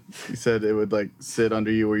dog. You said it would, like, sit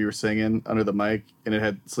under you where you were singing under the mic, and it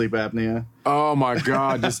had sleep apnea. Oh my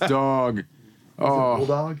God, this dog. Oh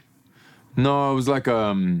Bulldog? no, it was like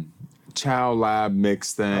a Chow Lab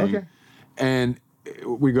mix thing. Okay. And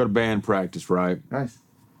we go to band practice, right? Nice.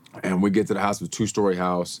 And we get to the house, it's a 2-story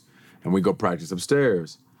house, and we go practice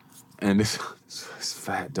upstairs. And this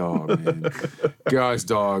fat dog, man, guy's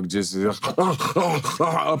dog just up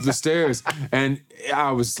the stairs. And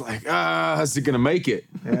I was like, is it gonna make it?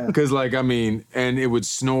 Yeah. Because and it would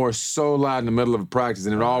snore so loud in the middle of a practice,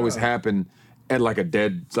 and it would always happen at like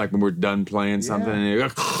when we're done playing something, Yeah.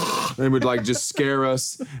 and it would like just scare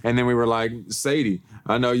us. And then we were like, Sadie,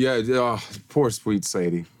 I know, yeah, oh, poor sweet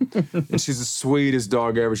Sadie. And she's the sweetest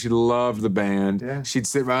dog ever. She loved the band. Yeah. She'd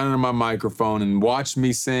sit right under my microphone and watch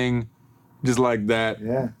me sing just like that.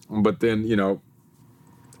 Yeah. But then,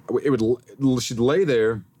 she'd lay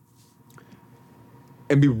there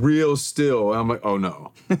and be real still. And I'm like, oh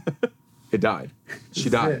no. It died. She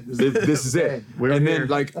died. This is it. And then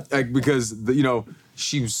like because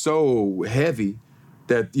she was so heavy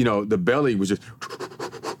that the belly was just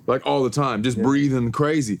like all the time, just breathing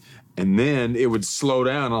crazy. And then it would slow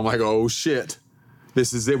down. I'm like, oh shit,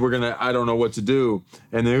 this is it. I don't know what to do.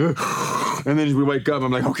 And then we wake up.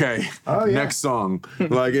 I'm like, okay, next song.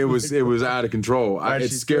 Like it was out of control. It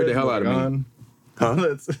scared the hell out of me.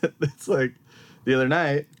 Huh? It's like the other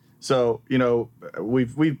night. So,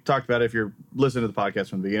 we've talked about it if you're listening to the podcast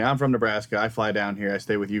from the beginning. I'm from Nebraska. I fly down here. I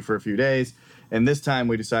stay with you for a few days. And this time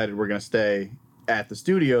we decided we're going to stay at the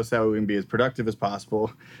studio so that we can be as productive as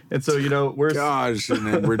possible. And so, we're... Gosh,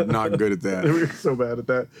 man, we're not good at that. We're so bad at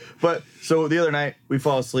that. But, so the other night we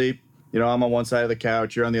fall asleep. I'm on one side of the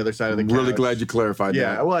couch. You're on the other side of the couch. Really glad you clarified that.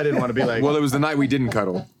 Yeah, well, I didn't want to be like... Well, it was the night we didn't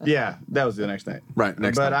cuddle. Yeah, that was the next night. Right,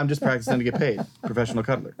 next night. But I'm just practicing to get paid. Professional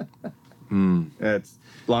cuddler. It's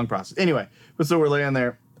a long process. Anyway, but so we're laying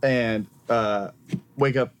there and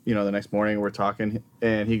wake up, the next morning, we're talking,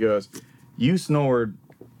 and he goes, you snored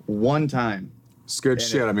one time. Scared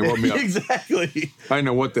shit. I mean, woke me up. Exactly. I didn't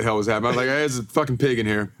know what the hell was happening. I was like, hey, there's a fucking pig in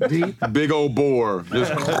here. Deep. Big old boar.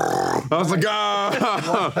 Just, I was like,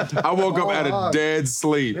 ah. I woke up out of dead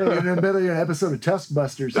sleep. Yeah, you're in the middle of an episode of Tusk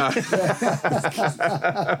Busters.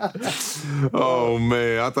 Oh,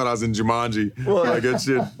 man. I thought I was in Jumanji. Well, like that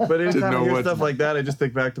shit. But anytime I hear stuff like that, I just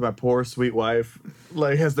think back to my poor, sweet wife.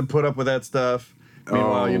 Like, has to put up with that stuff.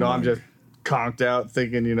 Meanwhile, I'm just conked out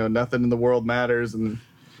thinking, nothing in the world matters. And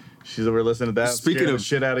she's over listening to that. Speaking of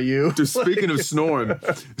shit out of you. Speaking of snoring,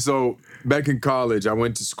 so back in college, I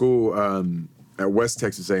went to school at West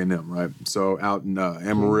Texas A&M, right? So out in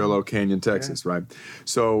Amarillo Canyon, Texas, right?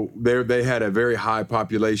 So they had a very high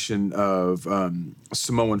population of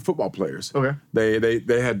Samoan football players. Okay.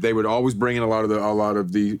 They would always bring in a lot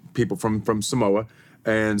of the people from Samoa.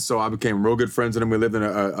 And so I became real good friends with them. We lived in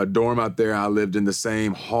a dorm out there. I lived in the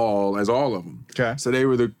same hall as all of them. Okay. So they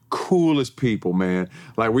were the coolest people, man.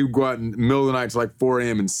 Like, we would go out in the middle of the night to like 4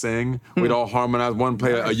 a.m. and sing. We'd all harmonize. One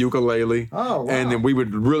play a ukulele. Oh, wow. And then we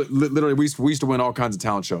would literally, we used to win all kinds of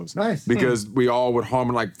talent shows. Nice. Because we all would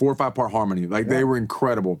harmonize, like 4 or 5 part harmony. Like, they were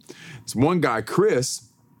incredible. This one guy, Chris,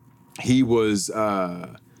 he was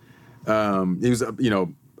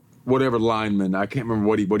whatever lineman. I can't remember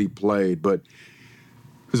what he played, but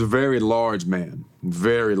he was a very large man,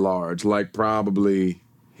 very large. Like he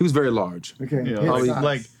was very large. Okay.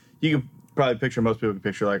 Like you could probably picture, most people could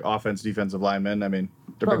picture like offense, defensive linemen. I mean,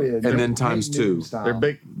 they're Probably big, a and then times Newton 2. style. they're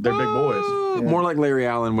big boys. More like Larry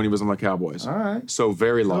Allen when he was on the Cowboys. All right. So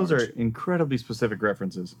very large. Those are incredibly specific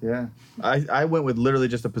references. Yeah. I went with literally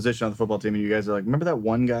just a position on the football team, and you guys are like, remember that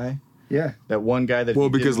one guy? Yeah. That one guy that. Well,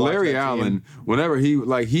 if you because didn't watch Larry that team- Allen, whenever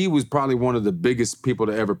he was probably one of the biggest people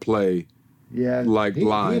to ever play. Yeah. Like he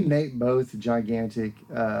line. and Nate both gigantic.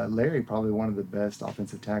 Larry probably one of the best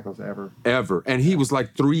offensive tackles ever. Ever. And he was like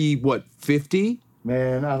 50?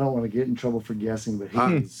 Man, I don't want to get in trouble for guessing, but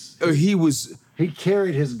he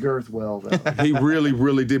carried his girth well though. He really,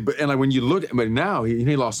 really did. But like when you look at him now,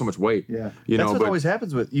 he lost so much weight. Yeah. That's what always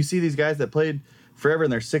happens with you see these guys that played forever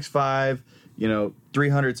and they're 6'5",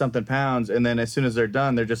 300 something pounds, and then as soon as they're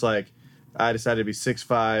done, they're just like, I decided to be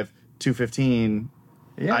 6'5", 215.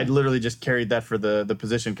 Yeah. I literally just carried that for the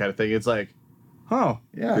position kind of thing. It's like, Yeah.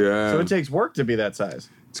 So it takes work to be that size.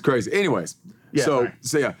 It's crazy. Anyways,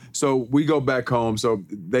 so we go back home. So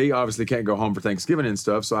they obviously can't go home for Thanksgiving and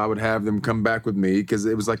stuff. So I would have them come back with me because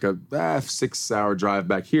it was like a 6-hour drive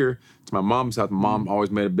back here to my mom's house. My mom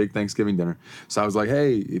always made a big Thanksgiving dinner. So I was like,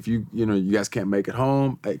 hey, if you guys can't make it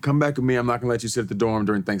home, hey, come back with me. I'm not gonna let you sit at the dorm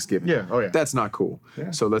during Thanksgiving. Yeah. Oh yeah. That's not cool.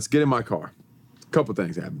 Yeah. So let's get in my car. A couple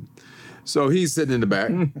things happened. So he's sitting in the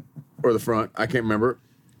back or the front. I can't remember.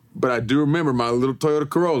 But I do remember my little Toyota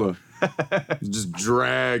Corolla just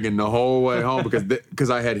dragging the whole way home because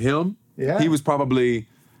I had him. Yeah. He was probably,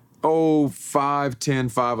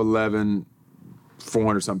 5'10", 5'11",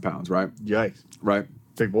 400-something pounds, right? Yikes. Right?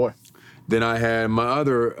 Big boy. Then I had my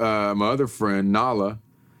other friend, Nala,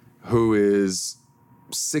 who is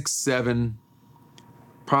 6'7",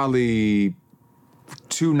 probably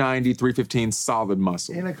 290, 315 solid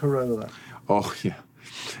muscle. In a Corolla. Oh, yeah.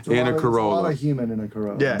 There's In a a Corolla. lot of human in a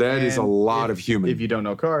Corolla. Yeah. That is a and lot of human. If you don't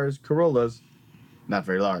know cars, Corollas, not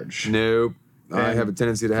very large. Nope. I And have a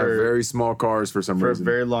tendency to have for- very small cars for some For a reason.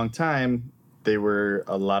 very long time, they were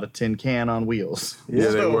a lot of tin can on wheels. Yeah,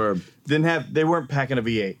 they were. They weren't packing a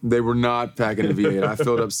V8. They were not packing a V8. I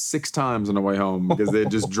filled up 6 times on the way home because they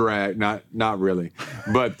just dragged. Not really.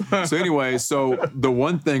 But so anyway, so the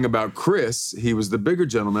one thing about Chris, he was the bigger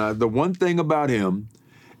gentleman. The one thing about him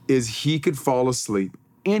is he could fall asleep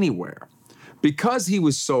anywhere. because he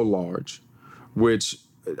was so large, which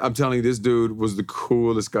I'm telling you, this dude was the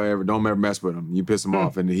coolest guy ever. Don't ever mess with him. You piss him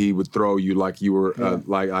off, and he would throw you like you were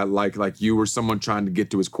like you were someone trying to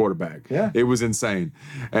get to his quarterback. Yeah. It was insane,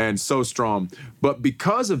 and so strong. But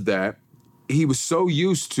because of that, he was so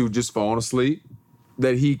used to just falling asleep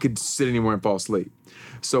that he could sit anywhere and fall asleep.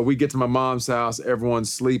 So we get to my mom's house,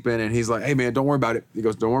 everyone's sleeping, and he's like, "Hey man, don't worry about it." He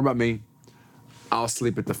goes, "Don't worry about me. I'll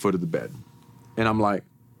sleep at the foot of the bed." And I'm like,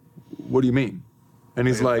 "What do you mean?" And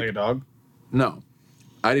he's Like a dog? "No,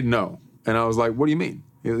 I didn't know." And I was like, "What do you mean?"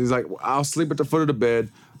 He's like, "I'll sleep at the foot of the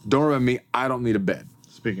bed. Don't worry about me. I don't need a bed."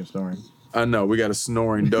 Speaking of snoring. I know, we got a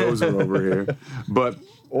snoring dozer over here. But,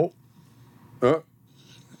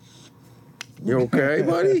 you okay,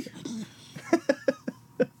 buddy?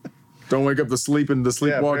 Don't wake up the sleepwalking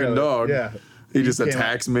apparently. dog. Yeah. He just came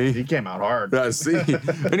attacks out- me. He came out hard. I see.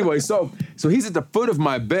 Anyway, so he's at the foot of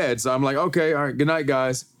my bed. So I'm like, okay, all right, good night,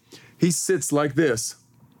 guys. He sits like this.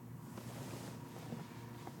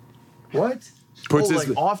 What? Puts Oh, his,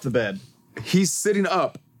 like off the bed. he's sitting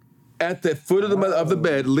up at the foot of the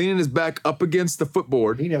bed, leaning his back up against the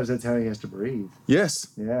footboard. He knows that's how he has to breathe. Yes.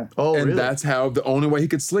 Yeah. Oh, And really? that's how the only way he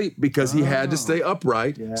could sleep, because he had to stay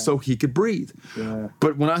upright Yeah. so he could breathe. Yeah.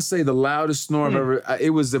 But when I say the loudest snore I've ever, it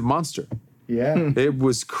was a monster. Yeah. It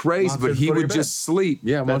was crazy, Monster but at the he foot of would your just sleep.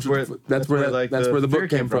 Yeah, That's where- that's where the book fear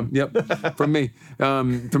came from. Yep, from me,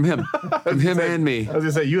 from him and me. I was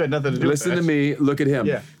gonna say you had nothing to do Listen with to that. me, look at him.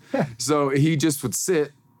 Yeah. So he just would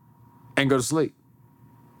sit and go to sleep,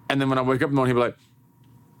 and then when I wake up in the morning, he'd be like,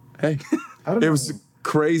 "Hey," I don't it know. was the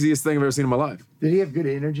craziest thing I've ever seen in my life. Did he have good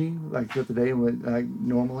energy like throughout the day, like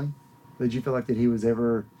normally? Did you feel like that he was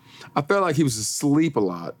ever? I felt like he was asleep a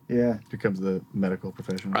lot. Yeah. Becomes the medical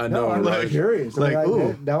professional. I know, I'm right? curious. like,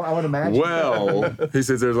 ooh. I would imagine. Well, he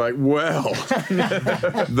sits there like, well,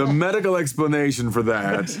 the medical explanation for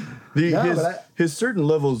that. His certain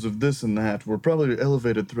levels of this and that were probably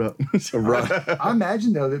elevated throughout. Right. I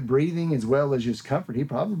imagine though that breathing as well as just comfort, he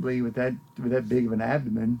probably with that big of an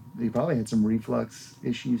abdomen, he probably had some reflux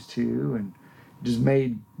issues too, and just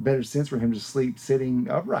made better sense for him to sleep sitting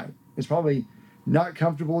upright. It's probably not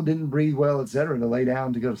comfortable, didn't breathe well, etc., to lay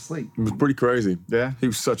down to go to sleep. It was pretty crazy. Yeah. He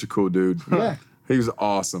was such a cool dude. Yeah. He was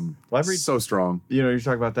awesome. Well, I've read- so strong. You know, you're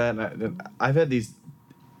talking about that, and I've had these.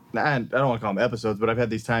 I don't want to call them episodes, but I've had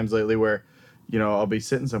these times lately where, you know, I'll be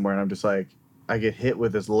sitting somewhere and I'm just like, I get hit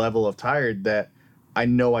with this level of tired that I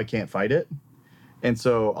know I can't fight it, and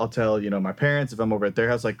so I'll tell, you know, my parents if I'm over at their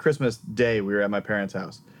house. Like Christmas Day, we were at my parents'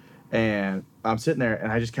 house, and I'm sitting there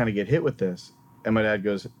and I just kind of get hit with this, and my dad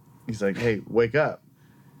goes, he's like, "Hey, wake up,"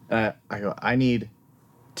 and I go, "I need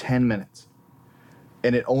 10 minutes."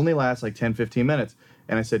 And it only lasts like 10, 15 minutes.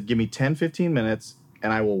 And I said, give me 10, 15 minutes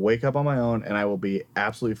and I will wake up on my own and I will be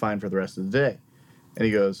absolutely fine for the rest of the day. And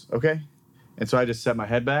he goes, okay. And so I just set my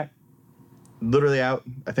head back, literally out.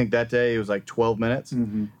 I think that day it was like 12 minutes.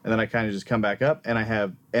 Mm-hmm. And then I kind of just come back up and I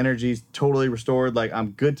have energy totally restored. Like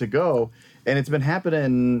I'm good to go. And it's been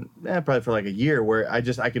happening probably for like a year where I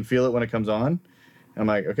can feel it when it comes on. I'm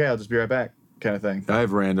like, okay, I'll just be right back kind of thing. I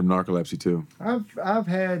have random narcolepsy too. I've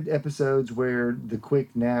had episodes where the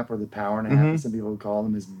quick nap or the power nap, as some people would call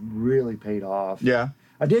them, has really paid off. Yeah.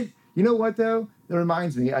 I did. You know what though? That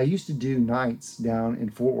reminds me. I used to do nights down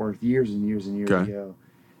in Fort Worth years and years and years Okay. ago,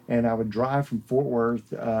 and I would drive from Fort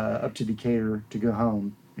Worth up to Decatur to go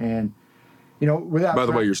home. And you know, without By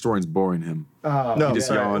the way, your story's boring him. oh, No, just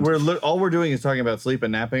sorry. yawned. All we're doing is talking about sleep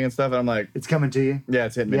and napping and stuff. And I'm like, it's coming to you. yeah,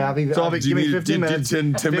 it's hitting me. Yeah, now. So I'll be, Do you give me need- 15 do you- minutes.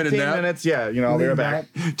 10 minute 15 nap? minutes, yeah. You know, I'll be right back.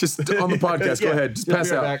 Just on the podcast, go Yeah, ahead. Just be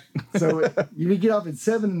pass right out. back. So you would get up at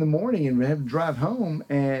 7 in the morning and have to drive home,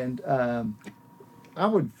 and I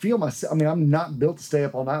would feel myself. I mean, I'm not built to stay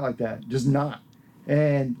up all night like that, just not.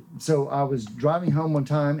 And so I was driving home one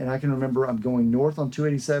time, and I can remember I'm going north on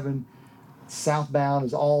 287, southbound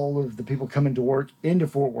as all of the people coming to work into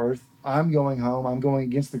Fort Worth. I'm going home. I'm going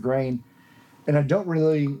against the grain, and I don't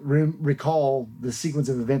really recall the sequence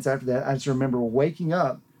of events after that. I just remember waking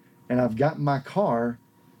up, and I've got in my car,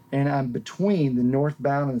 and I'm between the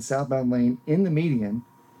northbound and the southbound lane in the median.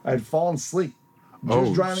 I'd fallen asleep just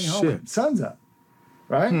Oh, driving home. shit. Sun's up,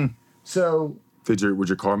 right? So Was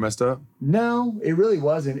your car messed up? no, it really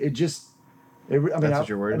wasn't. It just, I mean, That's what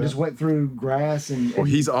you're worried I just about? went through grass and, Well,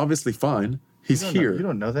 he's obviously fine. He's here. You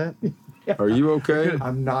don't know that? Are you okay?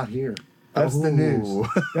 I'm not here. That's the news. Ooh.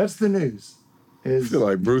 That's the news. I Is feel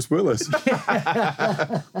like Bruce Willis.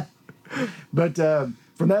 But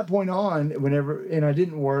from that point on, whenever, and I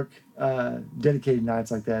didn't work dedicated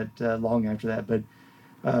nights like that long after that,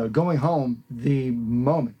 but going home, the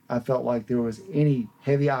moment I felt like there was any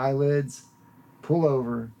heavy eyelids, pull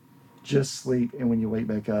over, just sleep, and when you wake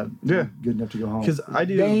back up, Yeah. you're good enough to go home. 'Cause I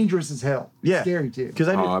do- dangerous as hell. Yeah. Scary too. Because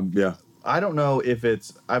Yeah. I don't know if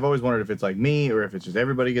it's. I've always wondered if it's like me or if it's just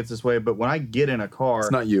everybody gets this way. But when I get in a car,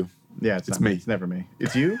 It's not you. Yeah, it's it's not me. It's never me.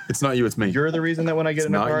 It's you. It's not you. It's me. You're the reason that when I get It's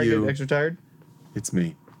in a not car, I you. get extra tired. It's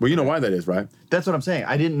me. Well, you know why that is, right? That's what I'm saying.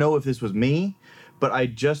 I didn't know if this was me, but I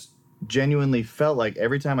just genuinely felt like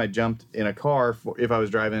every time I jumped in a car, if I was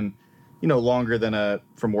driving, longer than a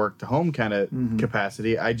from work to home kind of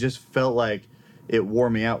capacity, I just felt like it wore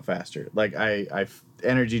me out faster. Like I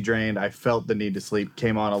energy drained. I felt the need to sleep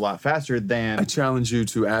came on a lot faster than. I challenge you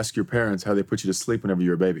to ask your parents how they put you to sleep whenever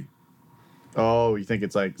you're a baby. Oh, you think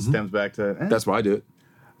it's like stems back to? That's why I do it.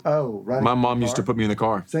 Oh, right. My mom used to put me in the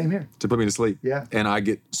car Same here. to put me to sleep. Yeah. And I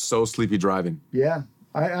get so sleepy driving. Yeah.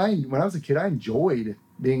 I when I was a kid, I enjoyed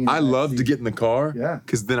being in I the back loved to seat. get in the car. Yeah.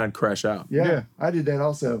 Because then I'd crash out. Yeah, Yeah. I did that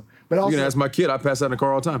also. But You also can ask my kid. I pass out in the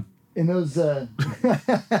car all the time. in those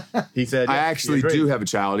He said. I yes, actually he agreed. do have a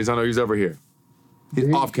child. I know he's over here. He's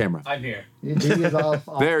Dude. off camera. I'm here. he is off.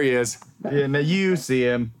 There he is. Yeah, now you see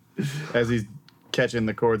him as he's catching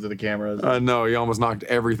the cords of the cameras. No, he almost knocked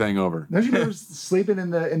everything over. Don't you remember sleeping in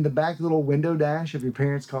the back little window dash of your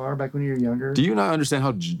parents' car back when you were younger? Do you not understand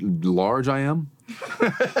how large I am?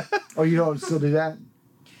 Oh, you don't still do that?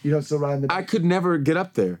 You don't still ride in the I could never get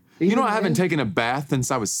up there. Even I haven't then? taken a bath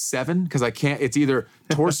since I was 7 because I can't. It's either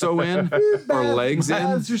torso in or legs in.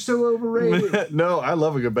 Baths are so overrated. No, I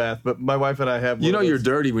love a good bath, but my wife and I have. You one know of you're those-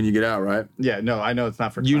 dirty when you get out, right? Yeah, no, I know it's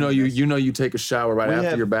not for. You know cleanliness. you take a shower right We after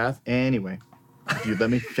have- your bath. Anyway, dude, let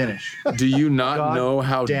me finish. Do you not God know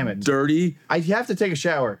how damn it. dirty I have to take a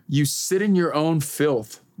shower. you sit in your own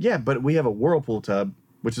filth? Yeah, but we have a whirlpool tub,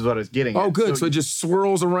 which is what I was getting. Oh, at. good. So it just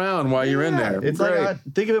swirls around while you're in yeah, there. It's Great. like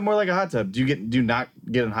think of it more like a hot tub. Do you not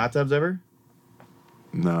get in hot tubs ever?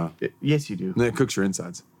 No. Yes, you do. Then it cooks your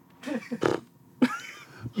insides.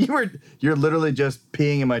 You're literally just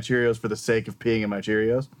peeing in my Cheerios for the sake of peeing in my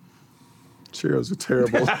Cheerios. Cheerios are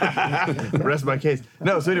terrible. Rest my case.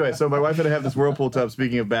 No, so anyway, so my wife and I have this whirlpool tub,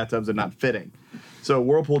 speaking of bathtubs and not fitting. So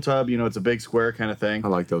whirlpool tub, it's a big square kind of thing. I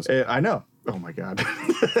like those. I know. Oh my God.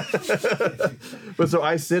 But so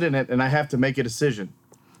I sit in it and I have to make a decision.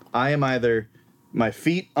 I am either my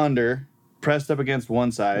feet under, pressed up against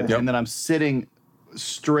one side, Yep. and then I'm sitting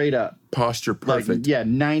straight up. Posture perfect. Like,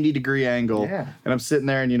 90-degree angle. Yeah. And I'm sitting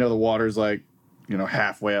there and the water's like,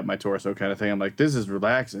 halfway up my torso kind of thing. I'm like, this is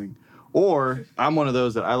relaxing. Or I'm one of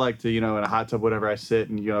those that I like to, in a hot tub, whatever, I sit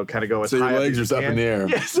and, kind of go as So your high legs up as are you up in can. the air.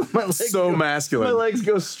 Yeah, so my legs So masculine. My legs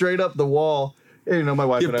go straight up the wall. And, my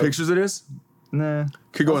wife You and have I. pictures of this? Nah.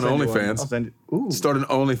 Could go I'll on send you one. OnlyFans. I'll send you. Ooh. Start an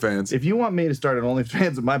OnlyFans. If you want me to start an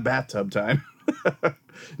OnlyFans in my bathtub time.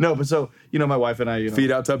 No, but so, my wife and I,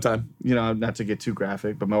 Feed out tub time. not to get too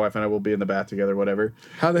graphic, but my wife and I will be in the bath together, whatever.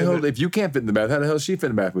 How the hell, if you can't fit in the bath, how the hell does she fit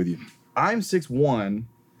in the bath with you? I'm 6'1",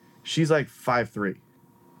 she's like 5'3".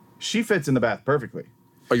 She fits in the bath perfectly.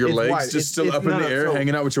 Are your It's legs wide. just It's- still it's- up in no, the no, air, so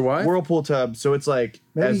hanging out with your wife? Whirlpool tub, so it's like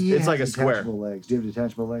Maybe it's like a square. detachable legs. Do you have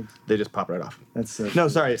detachable legs? They just pop right off. That's No,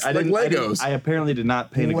 sorry, I like didn't. Legos. I apparently did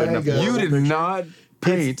not paint a good enough. Legos. You did not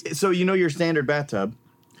paint. So your standard bathtub.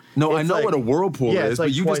 No, I it's know like- what a whirlpool yeah, is, it's but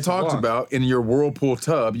like you twice just as talked long. about in your whirlpool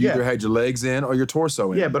tub, you Yeah. either had your legs in or your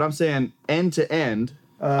torso in. Yeah, but I'm saying end to end.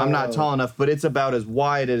 I'm not tall enough, but it's about as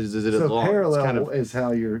wide as it is So long. parallel It's kind of, is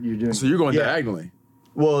how you're doing. So you're going Yeah. diagonally.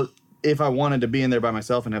 well, if I wanted to be in there by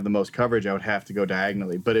myself and have the most coverage, I would have to go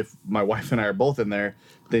diagonally. But if my wife and I are both in there,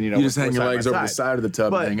 then You just we're hang your side by legs over the side of the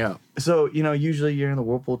tub But- and hang out. So, usually you're in the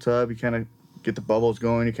whirlpool tub, you kind of get the bubbles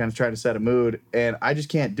going, you kind of try to set a mood, and I just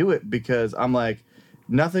can't do it because I'm like,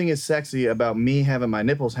 nothing is sexy about me having my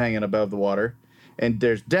nipples hanging above the water, and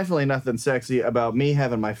there's definitely nothing sexy about me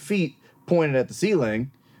having my feet pointed at the ceiling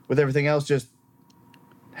with everything else just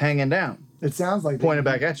hanging down, It sounds like pointed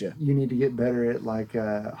back at you. You need to get better at like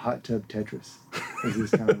hot tub Tetris. Is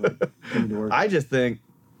this kind of like you need to work? I just think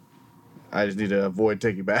I just need to avoid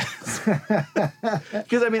taking baths.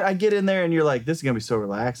 Because, I get in there and you're like, this is going to be so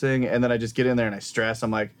relaxing. And then I just get in there and I stress.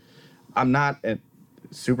 I'm like, I'm not a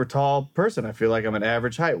super tall person. I feel like I'm an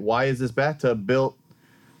average height. Why is this bathtub built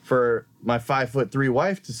for my 5'3"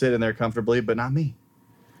 wife to sit in there comfortably, but not me?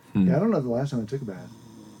 Yeah, I don't know the last time I took a bath.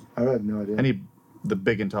 I have no idea. I need the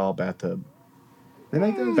big and tall bathtub. They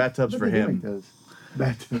make those Bathtubs I for bet they do him. make those.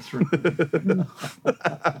 Bathtubs for him.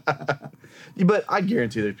 But I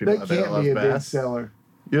guarantee there's people That out there that can't love be a big baths. seller.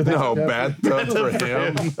 You're the- No, Bathtub bathtubs for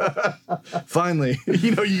him. Finally,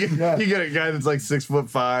 you Yeah. get a guy that's like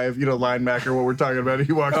 6'5", linebacker. What we're talking about,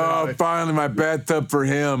 he walks in. Oh, finally, my bathtub for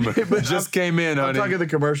him. Just came in, I'm honey. talking the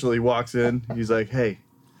commercial. He walks in. He's like, "Hey,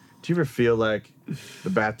 do you ever feel like the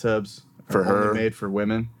bathtubs are For her. only made for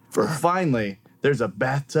women?" Finally, There's a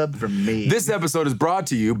bathtub for me. This episode is brought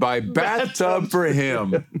to you by Bathtub for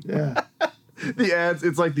Him. Yeah. The ads,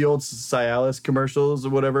 it's like the old Cialis commercials or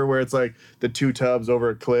whatever, where it's like the 2 tubs over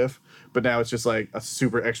a cliff, but now it's just like a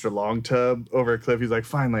super extra long tub over a cliff. He's like,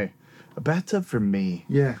 finally, a bathtub for me.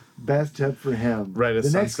 Yeah. Bathtub for him. Right at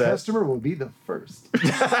The next sunset. customer will be the first.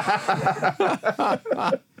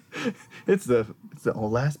 It's the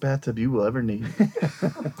last bathtub you will ever need.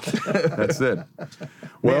 That's it.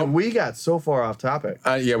 Well, we got so far off topic.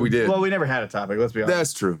 Yeah, we did. Well, we never had a topic, let's be honest.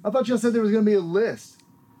 That's true. I thought y'all said there was going to be a list.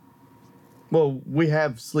 Well, we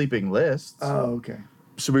have sleeping lists. Oh, okay.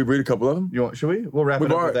 Should we read a couple of them? You want? Should we? We'll wrap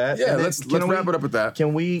it up with that. Yeah, And then let's can wrap it up with that.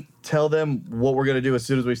 Can we tell them what we're gonna do as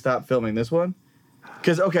soon as we stop filming this one?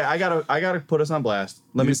 Because I gotta put us on blast.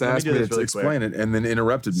 Let You me just asked do me this to really explain quick. it and then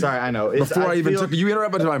interrupted me. Sorry, I know. Before I even feel- took you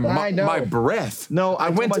interrupted I know. my breath. No, I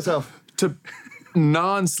told went myself. to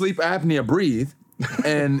non-sleep apnea breathe,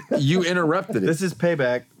 and you interrupted it. This is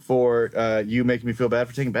payback for you making me feel bad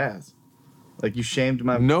for taking baths. Like you shamed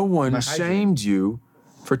my. No one my hygiene. shamed you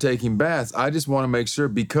for taking baths. I just want to make sure,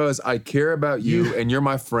 because I care about you and you're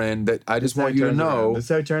my friend, that I just This is how want he you to turns it around. know. This is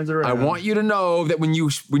how he turns it around. I want you to know that when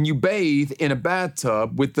you bathe in a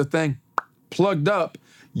bathtub with the thing plugged up,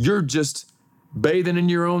 you're just bathing in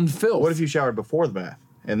your own filth. What if you showered before the bath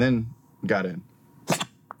and then got in?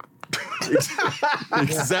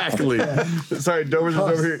 Exactly. Sorry, Dover's is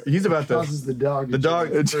over here. He's about to. Causes the dog. The dog.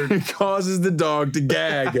 It causes the dog to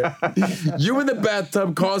gag. You in the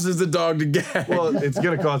bathtub causes the dog to gag. Well, it's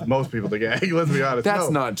gonna cause most people to gag. Let's be honest. That's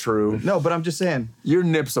No. not true. No, but I'm just saying. Your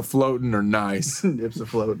nips a floating are nice. Nips a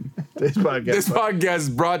floating. This podcast. This podcast is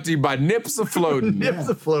brought to you by Nips a Floating. Nips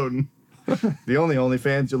a floating. The only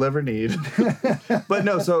OnlyFans you'll ever need. But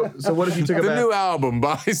no, so what if you took a The bath? new album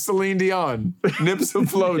by Celine Dion, Nips a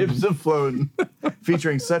Floating. Nips a floating,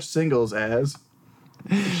 featuring such singles as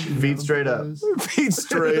Feet Straight Up. Feet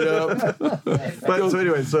straight up. But so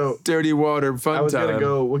anyway, so Dirty water, fun I was time. gonna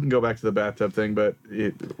go. We can go back to the bathtub thing, but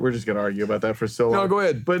we're just gonna argue about that for so long. No, go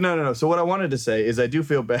ahead. But no. So what I wanted to say is I do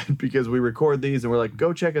feel bad because we record these and we're like,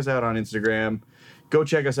 go check us out on Instagram, go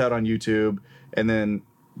check us out on YouTube, and then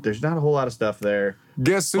there's not a whole lot of stuff there.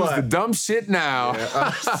 Guess who's But- the dumb shit now?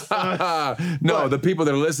 No, But- the people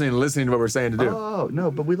that are listening to what we're saying to do. Oh no,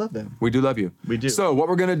 but we love them. We do love you. We do. So what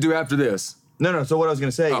we're gonna do after this? No. So what I was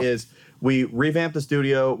gonna say Oh. is we revamped the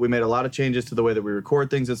studio. We made a lot of changes to the way that we record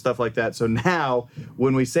things and stuff like that. So now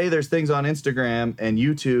when we say there's things on Instagram and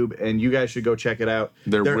YouTube and you guys should go check it out,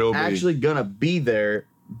 There they're will be. actually gonna be there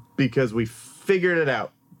because we figured it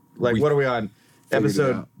out. Like We what are we on? figured it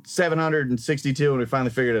Episode out. 762 and we finally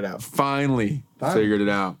figured it out. Finally figured it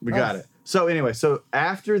out. We got it. So anyway, so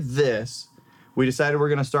after this, we decided we're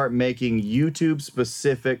gonna start making YouTube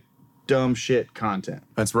specific dumb shit content.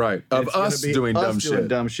 That's right. Of It's gonna us be doing us dumb shit.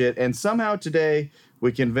 dumb shit. And somehow today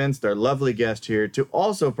we convinced our lovely guest here to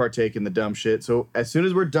also partake in the dumb shit. So as soon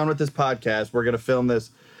as we're done with this podcast, we're gonna film this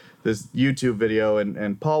YouTube video.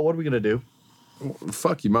 And Paul, what are we gonna do?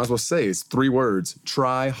 Fuck, you might as well say it's 3 words.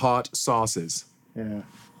 Try hot sauces. Yeah.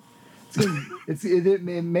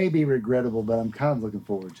 It may be regrettable, but I'm kind of looking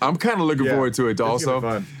forward to it. I'm kind of looking Yeah, forward to it it's gonna also. be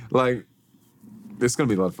fun. Like, it's going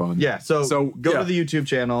to be a lot of fun. Yeah. So go yeah. to the YouTube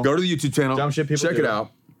channel. Go to the YouTube channel. Dumb shit people check do. it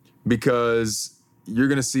out, because you're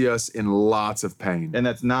going to see us in lots of pain. and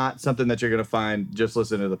that's not something that you're gonna find just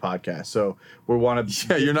listening to the podcast. So we want to.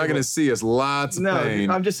 Yeah, you're not going to see us lots of No,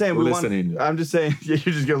 pain. I'm just saying listening. I'm just saying you're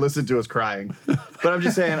just gonna listen to us crying. But I'm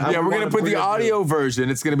just saying. Yeah, we're going to put the audio version.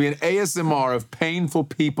 It's going to be an ASMR of painful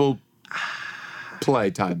people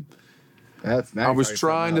playtime. That's I was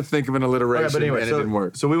trying to think of an alliteration, Okay, but anyway, and so, it didn't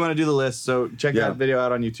work. So we want to do the list. So check Yeah. that video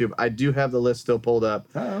out on YouTube. I do have the list still pulled up.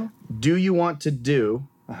 Uh-oh. Do you want to do?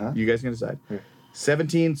 Uh-huh. You guys can decide.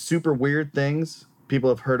 17 super weird things people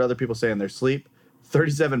have heard other people say in their sleep.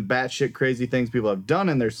 37 batshit crazy things people have done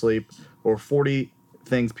in their sleep, or 40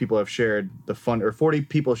 things people have shared the fun, or 40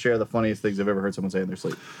 people share the funniest things they've ever heard someone say in their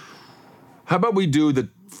sleep. How about we do the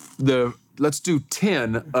let's do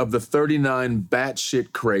 10 of the 39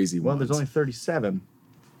 batshit crazy Well, ones. there's only 37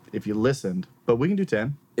 if you listened, but we can do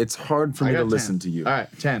 10. It's hard for me I to got 10. listen to you. All right,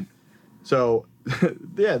 10. So,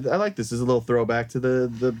 yeah, I like this. This is a little throwback to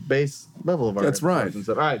the base level of our That's right. episodes and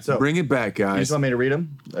stuff. All right, so Bring it back, you guys. just want me to read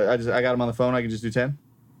them? I got them on the phone. I can just do 10.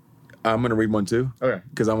 I'm going to read one too. Okay.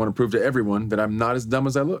 Because I want to prove to everyone that I'm not as dumb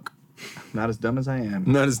as I look. Not as dumb as I am.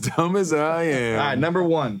 Not as dumb as I am. All right, number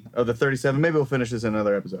 1 of the 37. Maybe we'll finish this in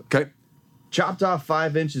another episode. Okay. Chopped off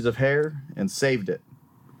 5 inches of hair and saved it.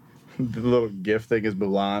 The little gift thing is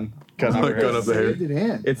Mulan. Cut off her Cut hair. off the hair. Saved it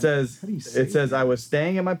in. It says, How do you say I was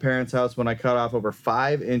staying at my parents' house when I cut off over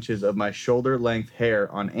 5 inches of my shoulder length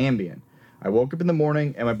hair on Ambien. I woke up in the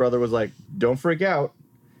morning and my brother was like, "Don't freak out,"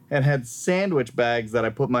 and had sandwich bags that I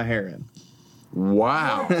put my hair in.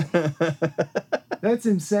 Wow. That's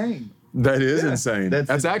insane. That is insane. That's-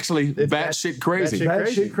 That's actually it's batshit crazy. batshit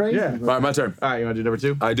That shit crazy. Yeah. All right, my turn. All right, you want to do number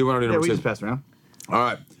 2? I do want to do Yeah, number we two. just pass around. All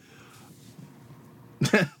right.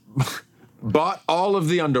 Bought all of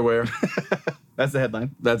the underwear. That's the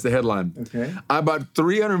headline. That's the headline. Okay. I bought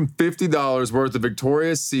 $350 worth of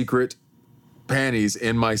Victoria's Secret panties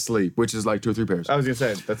in my sleep, which is like 2 or 3 pairs. I was gonna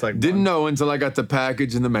say that's like Didn't one. know until I got the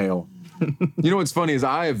package in the mail. You know what's funny is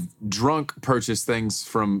I have drunk purchased things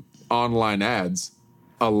from online ads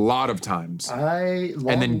a lot of times.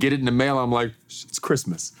 And then get it in the mail, I'm like, it's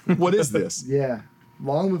Christmas. What is this? Yeah.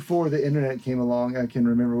 Long before the internet came along, I can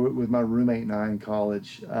remember with my roommate and I in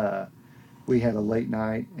college, we had a late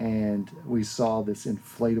night and we saw this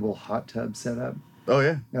inflatable hot tub set up. Oh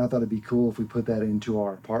yeah. And I thought it'd be cool if we put that into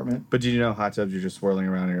our apartment. But did you know hot tubs you're just swirling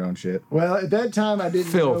around in your own shit? Well, at that time, I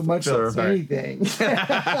didn't know Filth, much sir. of Sorry. anything.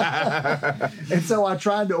 And so I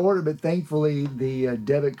tried to order, but thankfully the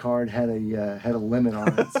debit card had a limit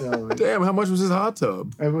on it. So Damn, how much was this hot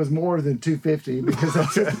tub? it was more than $250 because I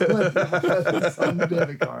took the limit on the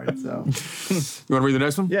debit card. So You want to read the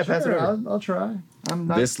next one? Yeah, pass it sure, over. I'll try. I'm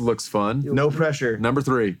not. This looks fun. No pressure. Number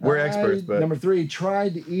 3. We're experts, but Number 3,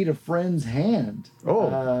 tried to eat a friend's hand.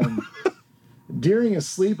 Oh. During a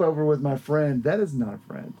sleepover with my friend, that is not a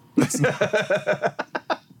friend.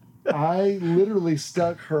 I literally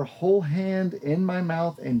stuck her whole hand in my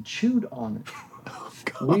mouth and chewed on it.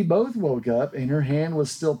 We both woke up and her hand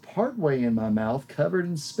was still partway in my mouth, covered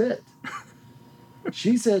in spit.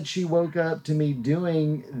 She said she woke up to me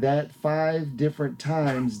doing that 5 different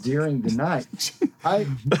times during the night.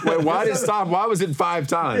 Wait, why did it stop? Why was it 5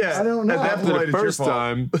 times? Yeah. I don't know. At that After point, the it's your first fault.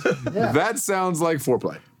 time, Yeah. that sounds like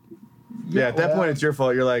foreplay. Yeah, at that well, point it's your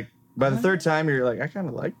fault. You're like, by the 3rd time, you're like, I kind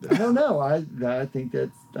of like I this. don't know. I think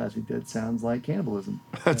that sounds like cannibalism.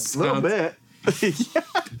 That A little sounds, bit.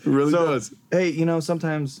 it really So, does. hey, you know,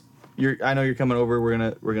 sometimes I know you're coming over. We're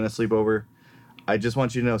gonna sleep over. I just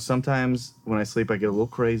want you to know, sometimes when I sleep, I get a little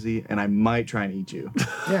crazy, and I might try and eat you.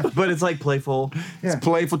 Yeah. But it's like playful. Yeah.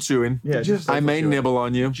 Playful chewing. Yeah, Just- I may nibble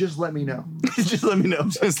on you. Just let me know. just let me know.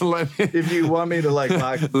 Just let me, If you want me to like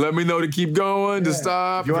lock, if let me know to keep going, to Yeah.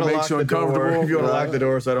 stop, you if want it to makes lock you the door, uncomfortable. if you want to lock the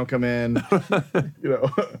door so I don't come in, you know.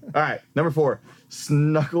 All right, number 4,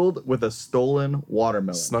 snuggled with a stolen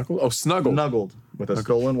watermelon. Snuggle? Oh, snuggle. Snuggled with a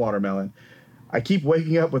stolen watermelon. I keep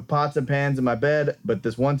waking up with pots and pans in my bed, but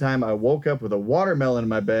this one time I woke up with a watermelon in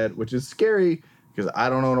my bed, which is scary because I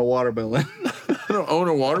don't own a watermelon. I don't own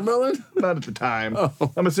a watermelon? Not at the time.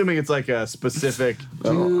 I'm assuming it's like a specific.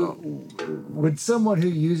 Would someone who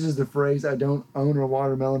uses the phrase "I don't own a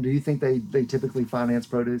watermelon," do you think they typically finance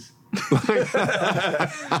produce?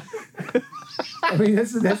 I mean,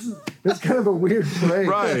 that's kind of a weird phrase,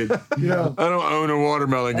 Right. You know, I don't own a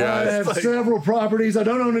watermelon, I guys. have several properties. I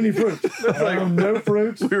don't own any fruit. I own no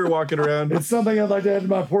fruit. We were walking around. It's something I'd like to add to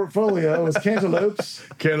my portfolio is cantaloupes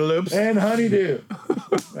Cantaloupes. and honeydew.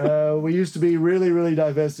 We used to be really, really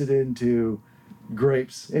divested into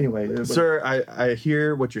grapes. Anyway, Sir, I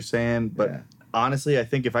hear what you're saying, but Yeah. honestly, I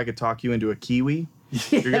think if I could talk you into a kiwi,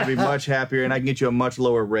 you're going to be much happier, and I can get you a much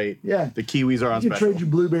lower rate. Yeah. The kiwis are on you can special. trade your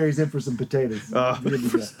blueberries in for some potatoes. Oh. You'll be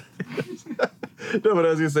good. No, but I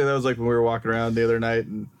was going to say that was like when we were walking around the other night,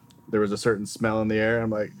 and there was a certain smell in the air. And I'm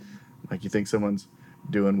like, you think someone's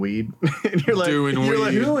doing weed? And you're like, Doing you're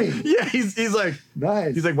like- weed. Doing. Yeah, he's like,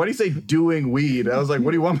 Nice. he's like, why do you say doing weed? I was like,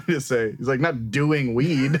 what do you want me to say? He's like, not doing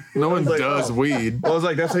weed. No one like, does oh. weed. I was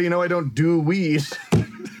like, that's how you know I don't do weed.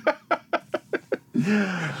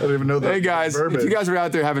 I don't even know that. Hey guys, if you guys are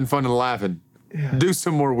out there having fun and laughing, do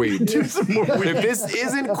some more weed. do some more weed. If this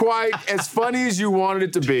isn't quite as funny as you wanted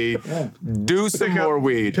it to be, do some more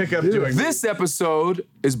weed. Pick up doing This episode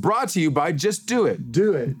is brought to you by Just Do It.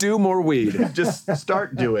 Do it. Do more weed. weed. Just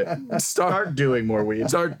start do it. Start doing more weed.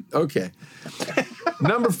 Start. Okay.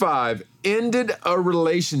 Number 5, ended a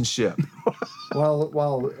relationship While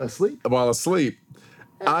asleep. while asleep.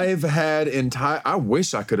 I've had I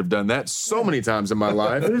wish I could have done that so many times in my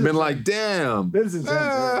life. Been like, damn. That doesn't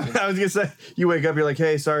sound good. I was gonna say, you wake up, you're like,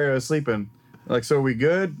 hey, sorry, I was sleeping. Like, so are we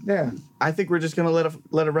good? Yeah. I think we're just gonna let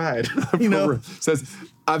it ride. You know? Says,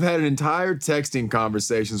 I've had an entire texting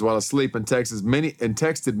conversations while asleep and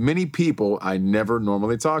texted many people I never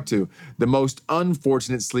normally talk to. The most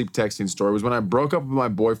unfortunate sleep texting story was when I broke up with my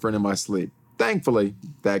boyfriend in my sleep. Thankfully,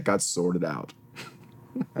 that got sorted out.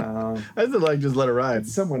 I said, like, just let it ride.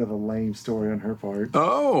 Somewhat of a lame story on her part.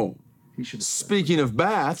 Oh, He should. speaking of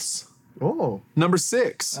baths, Oh, number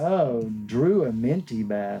 6. Oh, drew a minty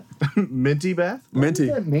bath. minty bath. What Minty.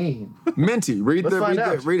 does that mean? Minty. Read Let's find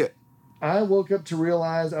out. Read it. I woke up to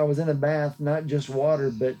realize I was in a bath, not just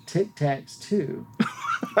water, but Tic Tacs too.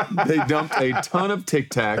 They dumped a ton of Tic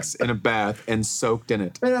Tacs in a bath and soaked in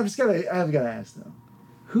it. Man, I've got to ask though,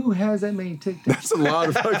 who has that many Tic Tacs? That's a lot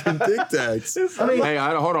of fucking Tic Tacs. I mean, Hey,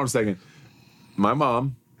 hold on a second. My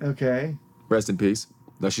mom, okay. rest in peace.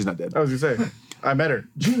 No, she's not dead. I was gonna say, I met her.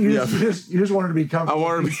 You just want her to be I comfortable.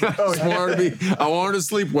 want her to be. I want her to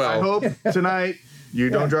sleep I well. hope tonight you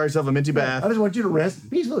don't draw yourself a minty bath. I just want you to rest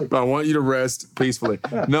peacefully. I want you to rest peacefully.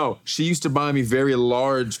 No, she used to buy me very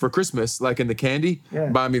large for Christmas, like in the candy. Yeah.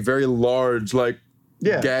 Buy me very large, like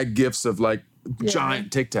Yeah. gag gifts of like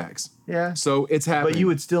giant Tic Tacs. Yeah. So it's happening. But you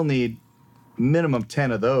would still need minimum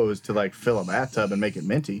 10 of those to like fill a bathtub and make it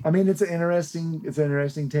minty. I mean, it's an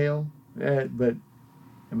interesting tale, but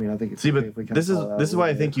I mean, I think it's See, okay but if we kinda this is call it out this is a why I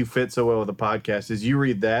little think bit. you fit so well with the podcast. Is you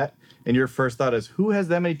read that and your first thought is, who has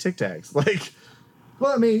that many Tic Tacs? Like,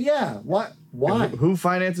 Well, I mean, yeah. Why? who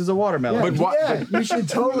finances a watermelon? Yeah, But why- yeah, you should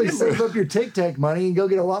totally save up your Tic Tac money and go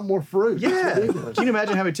get a lot more fruit. It's Yeah. ridiculous. Can you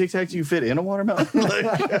imagine how many Tic Tacs you fit in a watermelon?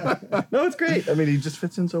 Like, no, it's great. I mean, he just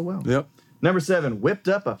fits in so well. Yep. Number 7, whipped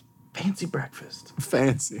up a fancy breakfast.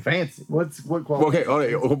 Fancy. Fancy. What quality?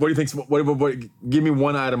 Okay, what do you think? What, give me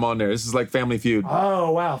one item on there. This is like Family Feud. Oh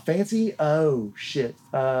wow, fancy. Oh shit.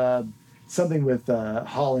 Something with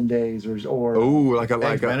hollandaise or Ooh, like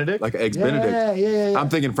Eggs Benedict? like eggs yeah, Benedict. yeah. I'm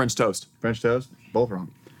thinking French toast. French toast. Both wrong.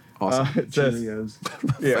 Awesome. It says, Cheerios.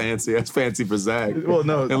 yeah. Fancy. That's fancy for Zach. Well,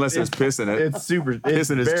 no. Unless there's piss in it. It's super. It's Piss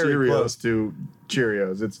in his very Cheerios. close to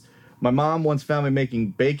Cheerios. It's my mom once found me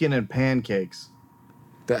making bacon and pancakes.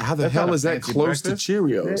 How the That's hell not a is that fancy close breakfast. to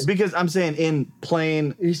Cheerios? Because I'm saying in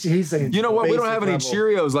plain. He's saying. You know what? We don't Basic have any level.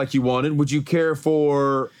 Cheerios like you wanted. Would you care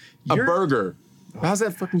for a You're- burger? How's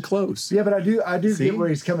that fucking close? Yeah, but I do See? get where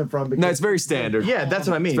he's coming from. Because No, it's very standard. Yeah, that's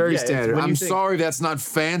what I mean. It's very Yeah, standard. when you I'm think sorry that's not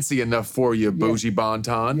fancy enough for you, bougie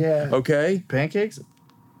bonton. Yeah. Okay? Pancakes.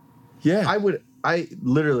 Yeah. I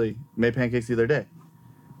literally made pancakes the other day.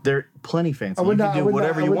 They're plenty fancy. I would you not. can do I would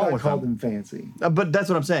whatever not, you I would want not with call them. them fancy. But that's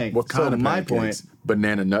what I'm saying. what kind so of my pancakes? point,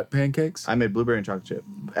 Banana nut pancakes? I made blueberry and chocolate chip.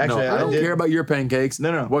 No, Actually, I don't did- care about your pancakes.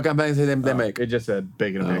 No. What kind of pancakes they make? It just said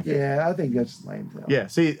bacon and Oh. pancakes. Yeah, I think that's lame though. Yeah,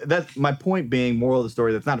 see, that's my point being, moral of the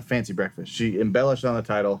story, that's not a fancy breakfast. She embellished on the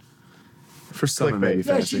title, For some, Clickbait. maybe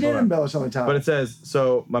Yeah, fancy. she did embellish on the top. but it says,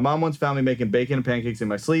 so my mom once found me making bacon and pancakes in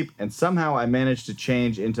my sleep, and somehow I managed to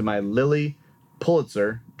change into my Lily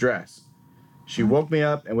Pulitzer dress. She woke me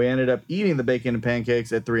up, and we ended up eating the bacon and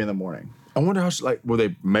pancakes at 3 a.m. I wonder how were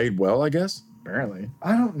they made well, I guess? Apparently.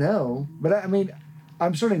 I don't know, but I mean,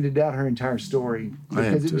 I'm starting to doubt her entire story I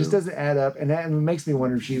am because it too. just doesn't add up, and that makes me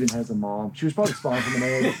wonder if she even has a mom. She was probably spawned from an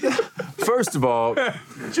egg. First of all,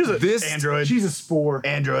 She's a This- android. She's a spore.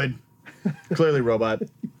 Android. Clearly robot.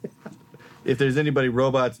 If there's anybody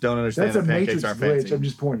robots don't understand That's a that pancakes matrix aren't glitch. fancy. I'm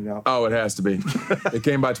just pointing out. oh, it has to be. It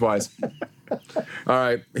came by twice. All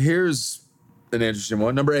right, here's an interesting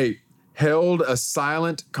one. Number 8, held a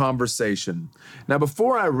silent conversation. Now,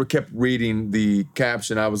 before I kept reading the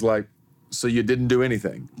caption, I was like, so you didn't do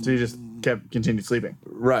anything? So you just continued sleeping.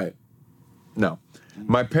 Right. No.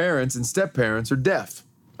 My parents and step-parents are deaf.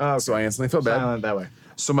 Oh, So I instantly felt bad. silent that way.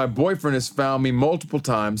 So my boyfriend has found me multiple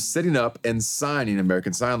times sitting up and signing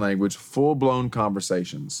American Sign Language, full-blown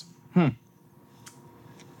conversations. All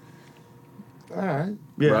right.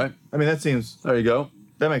 Yeah. Right. I mean,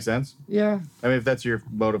 that makes sense. Yeah. I mean, if that's your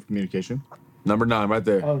mode of communication. Number 9, right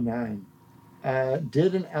there. Oh, 9.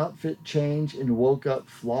 Did an outfit change and woke up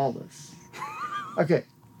flawless. Okay.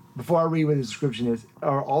 Before I read what the description is,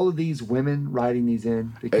 are all of these women writing these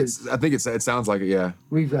in? Because I think it sounds like it, yeah.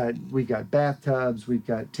 we've got bathtubs, we've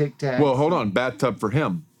got Tic Tacs. Well, hold on. Bathtub for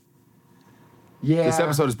him. yeah. This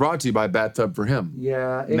episode is brought to you by Bathtub for Him.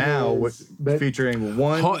 Yeah. it Now, is, with, but featuring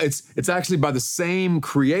one It's actually by the same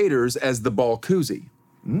creators as the ball koozie.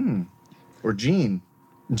 or Gene.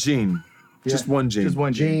 Gene. Just Yeah. one Gene. Just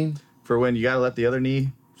one Gene. Gene. For when you gotta let the other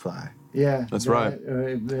knee fly. Yeah. That's no,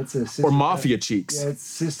 right. That's a sister, Or Mafia Cheeks. Yeah, it's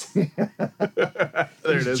sister. There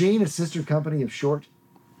it is. Gene a sister company of Short?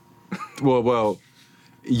 Well,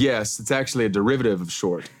 yes, it's actually a derivative of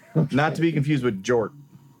short. Not to be confused with Jort.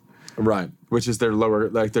 Right. Which is their lower,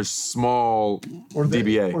 like their small Or the,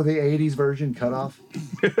 DBA. Or the 80s version cutoff.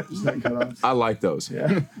 Just not cutoffs. I like those.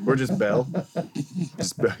 Yeah. Or just Bell.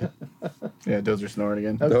 Just- Yeah, those are snoring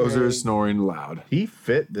again. those are Okay. snoring loud. He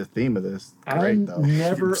fit the theme of this. Great, I'm though.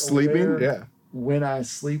 never Sleeping? aware Yeah. when I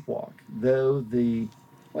sleepwalk.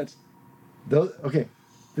 Okay.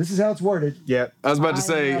 This is how it's worded. Yeah. I was about to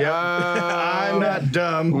say, I'm not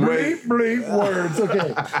dumb. Wait. Bleep words.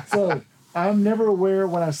 Okay. So I'm never aware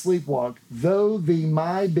when I sleepwalk, though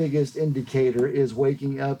my biggest indicator is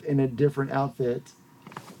waking up in a different outfit.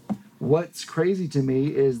 what's crazy to me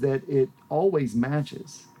is that it always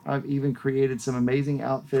matches. I've even created some amazing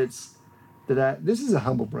outfits that this is a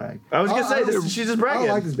humble brag. I was gonna say she's just bragging. I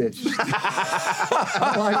don't like this bitch.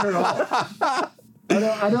 I don't like her at all.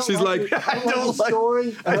 I don't She's like like, I don't like the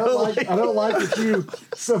story. I don't like that you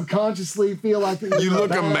subconsciously feel like You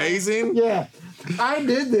look amazing. Yeah. I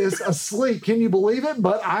did this asleep. Can you believe it?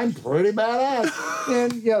 But I'm pretty badass.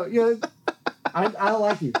 And you know, I don't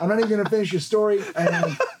like you. I'm not even gonna finish your story.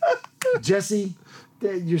 And Jesse,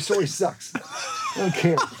 your story sucks. I don't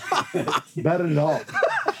care. Better at all.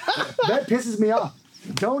 That pisses me off.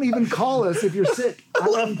 Don't even call us if you're sick. I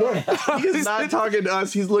don't care. He's not talking to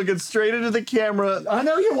us. He's looking straight into the camera. I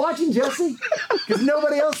know you're watching, Jesse, because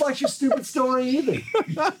nobody else likes your stupid story either.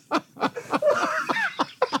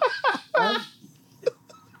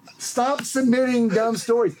 Stop submitting dumb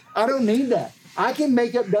stories. I don't need that. I can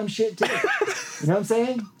make up dumb shit too. You know what I'm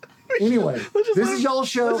saying? Anyway, this is y'all's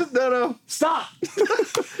show. No. Stop.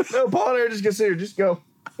 No, Paul and I are just gonna sit here. Just go.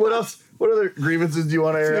 What else? What other grievances do you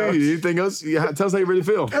want to air out? Anything else? Yeah, tell us how you really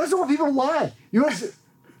feel. I just don't want people to lie.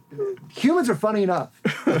 Humans are funny enough,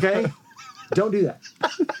 okay? Don't do that.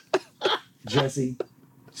 Jesse,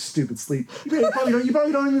 stupid sleep. You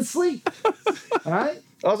probably don't even sleep. All right?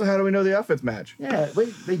 Also, how do we know the outfits match? Yeah,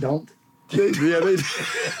 they don't. They You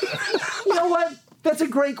know what? That's a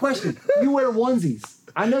great question. You wear onesies.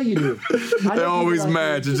 I know you do. They always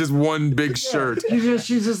match. It's just one big shirt. She's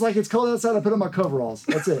just like, it's cold outside, I put on my coveralls.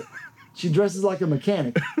 That's it. She dresses like a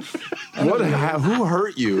mechanic. Who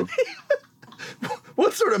hurt you?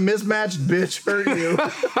 What sort of mismatched bitch hurt you?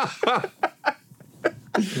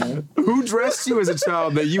 Who dressed you as a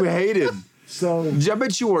child that you hated? So I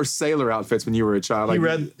bet you wore sailor outfits when you were a child. He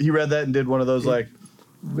Like, read that and did one of those like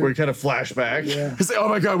where he kind of flashback. yeah. Say, oh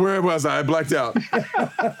my God, where was I? I blacked out.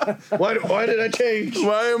 Why did I change?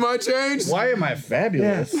 Why am I changed? Why am I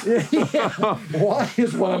fabulous? Yeah. Why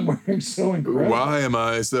is what I'm wearing so incredible? Why am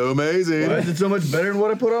I so amazing? Why is it so much better than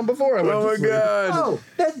what I put on before I went Oh to my sleep? God. Oh,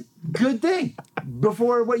 that's good thing.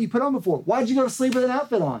 Before what you put on before. Why'd you go to sleep with an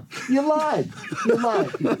outfit on? You lied.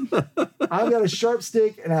 I've got a sharp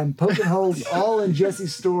stick and I'm poking holes all in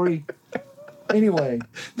Jesse's story. Anyway.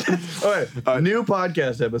 All right, new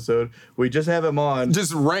podcast episode. We just have him on.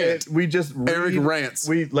 Just rant. We just Eric rants.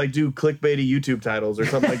 We like do clickbaity YouTube titles or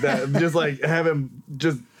something like that. Just like have him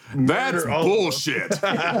just. That's murder all of them.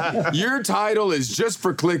 bullshit. Your title is just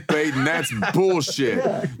for clickbait, and that's bullshit.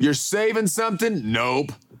 Yeah. You're saving something?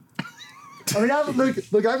 Nope. I mean,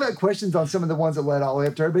 look, I've got questions on some of the ones that led all the way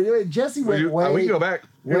up to her, but anyway, Jesse went way. We can go back.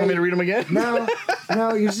 You want me to read them again? No,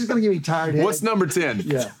 you're just going to give me tired head. What's number 10?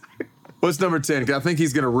 Yeah. What's number 10? 'Cause I think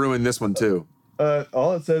he's going to ruin this one too.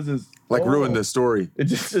 All it says is Ruin the story. It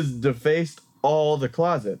just says defaced all the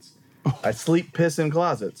closets. I sleep, piss in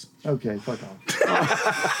closets. Okay, fuck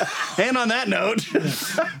off. And on that note,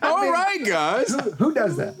 All right, guys. Who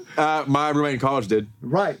does that? My roommate in college did.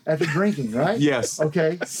 Right, at the drinking, right? Yes.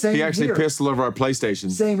 Okay, same He actually here. pissed all over our PlayStation.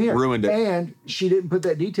 Same here. Ruined it. And she didn't put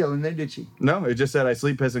that detail in there, did she? no, it just said I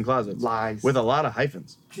sleep, piss in closets. Lies. With a lot of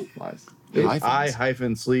hyphens. Lies. Hyphens. I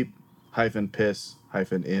hyphen sleep hyphen piss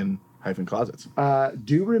hyphen in hyphen closets.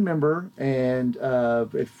 Do remember, and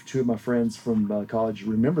if two of my friends from college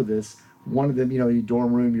remember this, one of them, in your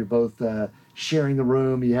dorm room, you're both sharing the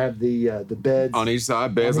room. You have the beds On each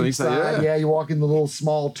side, beds on each side. Yeah. You walk in the little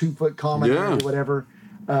small 2-foot common Yeah. area, whatever.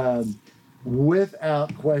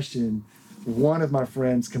 Without question, one of my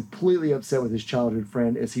friends completely upset with his childhood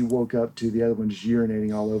friend as he woke up to the other one just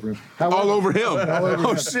urinating all over him. However, All over him. All over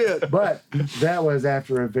Oh, him. shit. But that was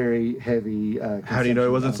after a very heavy. How do you know he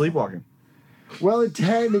wasn't sleepwalking? Well,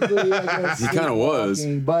 technically, I guess He kinda was.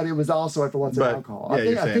 sleepwalking, but it was also after lots of But, alcohol. yeah,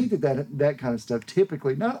 you're I saying. think that kind of stuff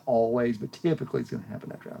typically, not always, but typically, it's going to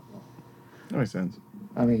happen after alcohol. That makes sense.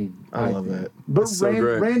 I mean, I love think. that. But That's so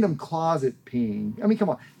great. random closet peeing. I mean, come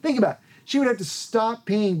on, think about it. She would have to stop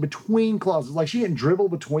peeing between closets. Like she didn't dribble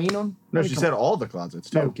between them. No, I mean, she come said on. all the closets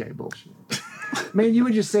too. Okay, bullshit. Man, you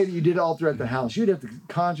would just say that you did it all throughout the house. You'd have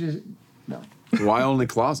to no. Why only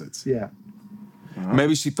closets? Yeah.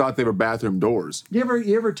 Maybe she thought they were bathroom doors. You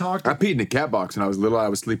ever talked? I peed in a cat box when I was little. I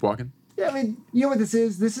was sleepwalking. Yeah, I mean, you know what this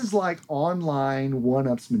is? This is like online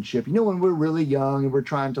one-upsmanship. You know, when we're really young and we're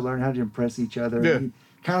trying to learn how to impress each other, Yeah. and you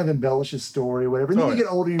kind of embellish a story or whatever. And then Oh, you yeah.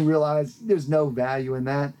 get older and you realize there's no value in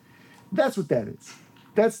that. That's what that is.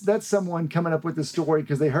 That's someone coming up with the story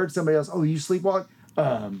because they heard somebody else. Oh, you sleepwalk?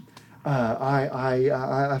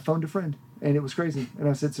 I phoned a friend and it was crazy. And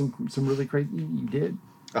I said some really crazy. You did?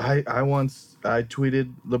 I once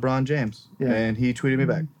tweeted LeBron James Yeah. and he tweeted me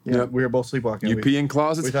back. Yeah. Yep. We were both sleepwalking. You we, pee in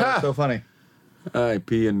closets? We thought it was Ha! so funny. I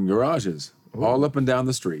pee in garages. All up and down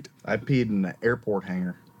the street. I peed in the airport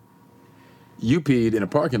hangar. You peed in a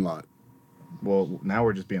parking lot. Well, now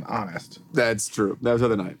we're just being honest. That's true. That was the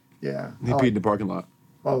other night. Yeah. He peed in the parking lot.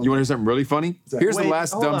 Oh. You want to hear something really funny? Here's the Wait,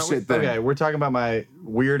 last hold dumb on, shit thing. Okay, we're talking about my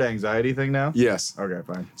weird anxiety thing now? Yes. Okay,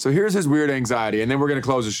 fine. So here's his weird anxiety, and then we're going to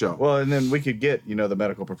close the show. Well, and then we could get, the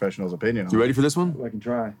medical professional's opinion on You it. ready for this one? I can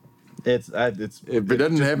try. It's If it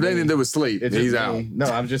doesn't have anything to do with sleep, it's he's just out. me. No,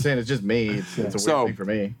 I'm just saying it's just me. It's a weird So- thing for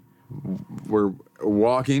me. We're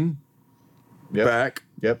walking Yep. back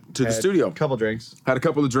Yep. to the Had studio. A couple drinks. Had a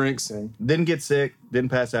couple of drinks. Okay. Didn't get sick. Didn't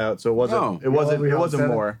pass out. So it wasn't. No. It wasn't. We It all wasn't set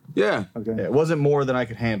it? more. Yeah. Okay. Yeah, it wasn't more than I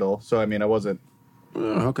could handle. So I mean, I wasn't.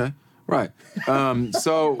 Oh, okay. Right.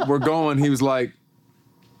 So we're going. He was like,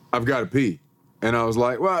 I've got to pee. And I was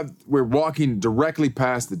like, well, we're walking directly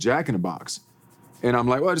past the Jack in the Box. And I'm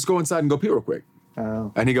like, well, just go inside and go pee real quick.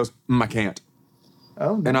 Oh. And he goes, I can't.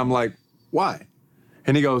 Oh. No. And I'm like, why?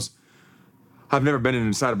 And he goes, I've never been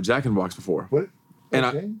inside of a Jack in the Box before. What? And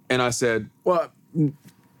Okay. I said, well,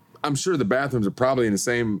 I'm sure the bathrooms are probably in the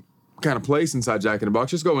same kind of place inside Jack in the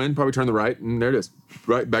Box. Just go in, probably turn the right, and there it is.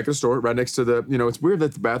 Right back at the store, right next to the, it's weird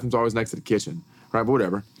that the bathroom's always next to the kitchen, right? But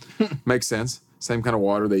whatever. Makes sense. Same kind of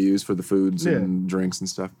water they use for the foods and drinks and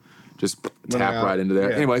stuff. Just tap out, right into there.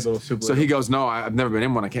 yeah, Anyways, little soup so he goes, no, I've never been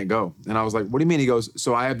in one. I can't go. And I was like, what do you mean? He goes,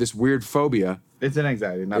 so I have this weird phobia. It's an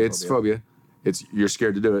anxiety, not It's phobia. It's you're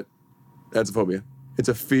scared to do it. That's a phobia. It's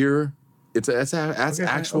a fear. That's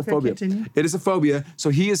actual okay, phobia. continue. It is a phobia. So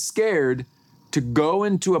he is scared to go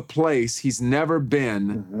into a place he's never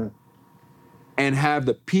been and have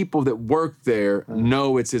the people that work there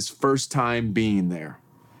know it's his first time being there.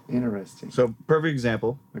 Interesting. So perfect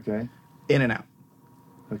example. Okay. In-N-Out.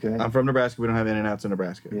 Okay. I'm from Nebraska. We don't have In-N-Outs in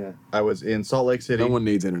Nebraska. Yeah. I was in Salt Lake City. No one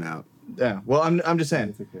needs In-N-Out. Yeah. Well, I'm just saying.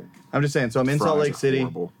 It's okay. I'm just saying. So I'm in Salt Fries Lake are City,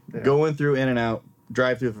 horrible. Yeah. going through In-N-Out,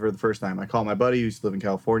 drive-through for the first time. I call my buddy who used to live in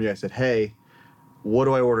California. I said, "Hey, what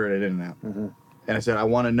do I order at In-N-Out?" And I said, "I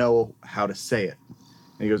want to know how to say it."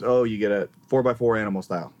 And he goes, "Oh, you get a 4x4 animal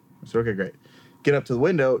style." I said, "Okay, great." Get up to the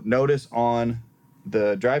window. Notice on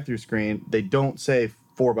the drive-through screen they don't say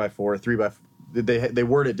 4x4, 3x4. They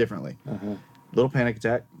word it differently. Little panic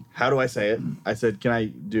attack. How do I say it? I said, "Can I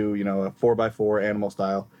do a 4x4 animal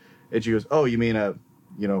style?" And she goes, "Oh, you mean a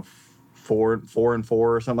 4 and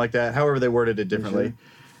 4 or something like that." However they worded it differently. Sure.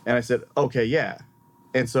 And I said, "Okay, yeah."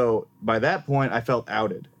 And so by that point, I felt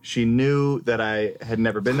outed. She knew that I had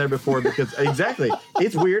never been there before because exactly,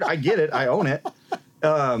 it's weird. I get it. I own it.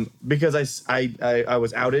 Because I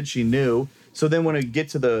was outed. She knew. So then when I get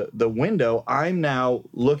to the window, I'm now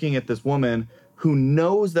looking at this woman who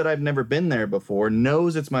knows that I've never been there before,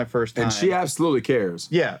 knows it's my first time. And she absolutely cares.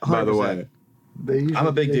 Yeah, by the 100%. way. They usually, I'm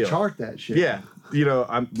a big they deal. chart that shit. Yeah.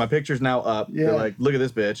 My picture's now up. Yeah. They're like, "Look at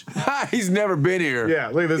this bitch." He's never been here. Yeah,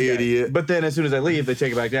 look at this idiot. guy. But then as soon as I leave, they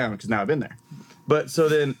take it back down because now I've been there. But so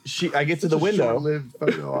then I get to the It's a window. short-lived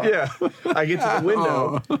photo op. Yeah, I get to the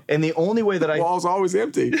window, and the only way that Wall's always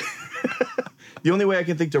empty. the only way I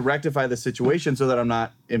can think to rectify the situation so that I'm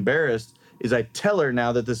not embarrassed is I tell her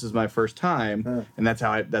now that this is my first time, and that's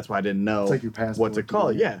why I didn't know like your passport what to call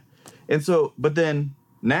it. to Yeah, and so but then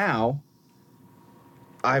now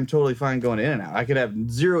I'm totally fine going in and out. I could have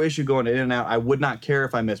zero issue going in and out. I would not care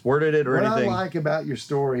if I misworded it or What anything. I like about your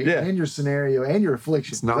story Yeah. and your scenario and your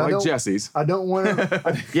affliction. It's not like Jesse's. I don't want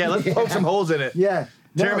to. Yeah, let's poke some holes in it. Yeah.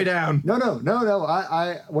 Tear me down. No.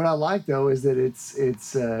 I what I like though is that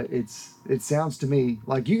it sounds to me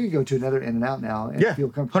like you could go to another In-N-Out now and Yeah, feel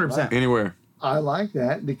comfortable. 100%. right? Anywhere. I like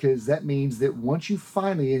that because that means that once you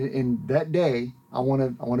finally in that day, I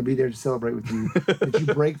want to be there to celebrate with you. That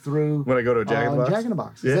you break through When I go to a Jack in the on Box? Jack in the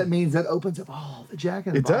Box. 'Cause Yeah. that means that opens up all the Jack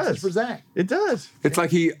in the It Boxes does. for Zach. It does. It's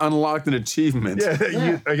like he unlocked an achievement. Yeah,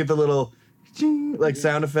 Yeah. I get the little ching, like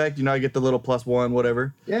sound effect. I get the little +1,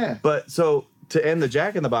 whatever. Yeah. But so to end the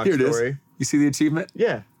Jack in the Box Here it story, is. You see the achievement?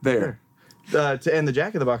 yeah, There. to end the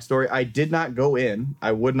Jack in the Box story, I did not go in.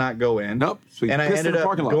 I would not go in. Nope. So you and I pissed in ended the up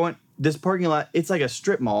parking lot. going. This parking lot, it's like a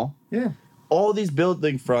strip mall. Yeah. All these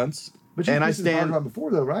building fronts, But you and I pissed in the parking stand. lot before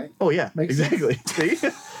though, right? Oh yeah, Makes exactly. See,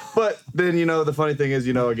 but then the funny thing is,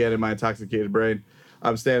 again, in my intoxicated brain,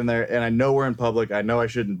 I'm standing there and I know we're in public. I know I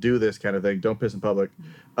shouldn't do this kind of thing. Don't piss in public.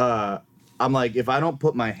 I'm like, if I don't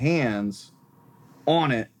put my hands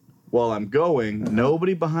on it while I'm going,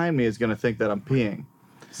 nobody behind me is gonna think that I'm peeing.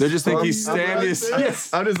 They just think he's I'm standing. right there. Yes.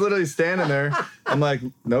 I'm just literally standing there. I'm like,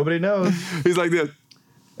 nobody knows. He's like this.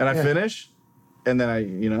 And I Yeah. finish, and then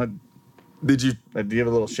I Did you? I give a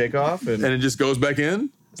little shake off, and And it just goes back in.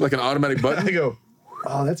 It's like an automatic I button. go,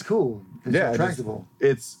 Oh, that's cool. It's yeah, I just- retractable.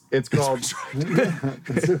 it's called.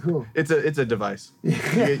 That's so cool. It's a device. You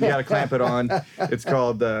got to clamp it on. It's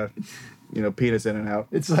called penis in and out.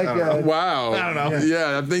 It's like Wow. I don't know.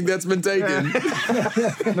 Yeah, I think that's been taken.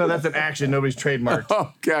 No, that's an action. Nobody's trademarked.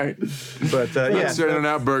 Okay. But yeah, Sure,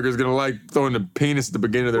 In-N-Out Burger's gonna like throwing the penis at the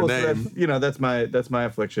beginning of their well, so name. that's my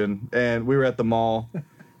affliction. And we were at the mall,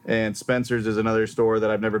 and Spencer's is another store that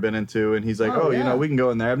I've never been into, and he's like, Oh, yeah. we can go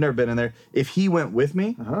in there. I've never been in there. If he went with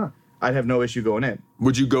me, I'd have no issue going in.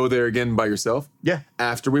 Would you go there again by yourself? Yeah,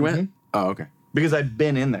 After we went? Oh, okay. because I've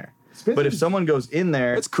been in there. But if someone goes in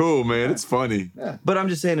there, That's cool, man. It's funny. but I'm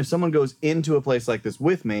just saying, if someone goes into a place like this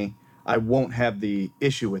with me, I won't have the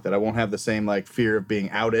issue with it. I won't have the same fear of being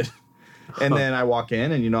outed. And then I walk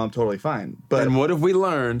in, and I'm totally fine. But And what have we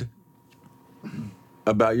learned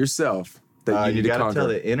about yourself that you need to gotta conquer? tell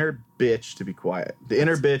the inner bitch to be quiet. The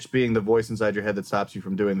inner bitch being the voice inside your head that stops you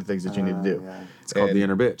from doing the things that you need to do. yeah. It's called the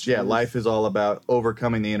inner bitch. Yeah, life is all about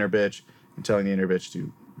overcoming the inner bitch and telling the inner bitch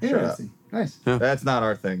to shut up. Interesting. Nice. That's not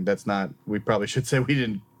our thing. That's not. We probably should say we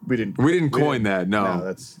didn't coin that. No. No,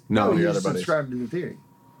 that's No. Oh, you your other just buddies. subscribe to the theory.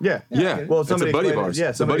 Yeah. Yeah. Well, it's somebody a buddy of explained ours. it- yeah,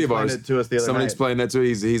 it's a buddy of somebody ours. explained it to us the other Somebody night. explained that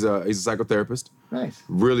to us. He's a psychotherapist. Nice.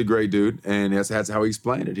 Really great dude, and that's how he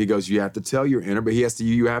explained it. He goes, you have to tell your inner, but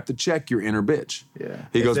you have to check your inner bitch. Yeah.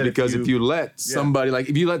 He He goes, said because if you let somebody,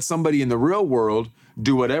 if you let somebody in the real world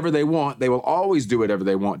do whatever they want, they will always do whatever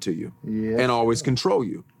they want to you, Yes. and always control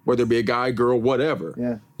you, whether it be a guy, girl, whatever.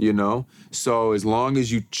 Yeah. So as long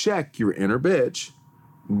as you check your inner bitch,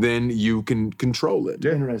 then you can control it.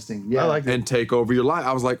 Interesting. Yeah. I like it. And take over your life.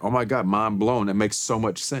 I was like, oh my God, mind blown. That makes so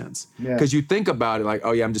much sense. Yeah. Because you think about it like,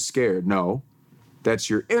 oh yeah, I'm just scared. No, that's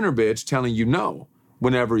your inner bitch telling you no.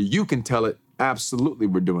 Whenever you can tell it, absolutely,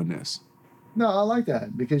 we're doing this. No, I like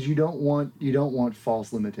that because you don't want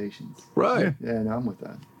false limitations. Right. Yeah, no, I'm with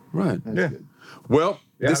that. Right. That's Yeah. good. Well,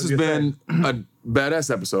 Yeah, this I has was been a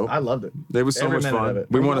badass episode. I loved it. It was so Every much minute of fun. it.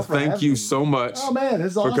 We Thank want you to for thank having you me. so much Oh man, this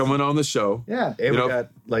is for awesome. coming on the show. Yeah. And You we know- got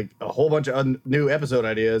a whole bunch of new episode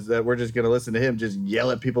ideas that we're just gonna listen to him just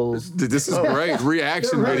yell at people's. This is great.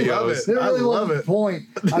 Reaction Really love videos. it. There I really love wasn't it. a point.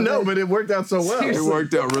 No, but it worked out so well. It Seriously.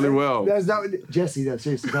 worked out really well. That's not Jesse. No,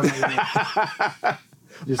 seriously. Don't let me-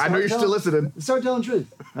 Just I know start you're still telling- listening. Start telling the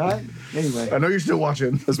truth. All right. Anyway. I know you're still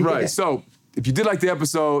watching. That's right. Yeah. So if you did like the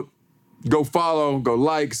episode, go follow, go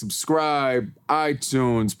like, subscribe,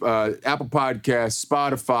 iTunes, Apple Podcasts,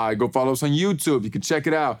 Spotify. Go follow us on YouTube. You can check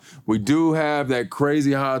it out. We do have that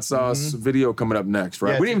crazy hot sauce video coming up next,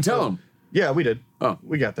 right? Yeah, We didn't even tell them. Yeah, we did. Oh.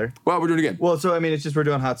 We got there. Well, we're doing it again. Well, so I mean, it's just we're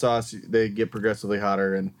doing hot sauce. They get progressively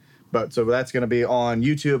hotter, so that's going to be on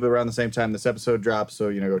YouTube around the same time this episode drops.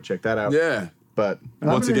 So go check that out. Yeah. But I'm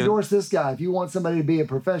Once going to again- endorse this guy. If you want somebody to be a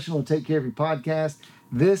professional and take care of your podcast,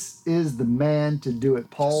 this is the man to do it.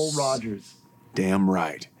 Paul Rogers. Damn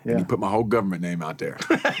right. Yeah. And you put my whole government name out there.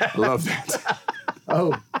 I love that.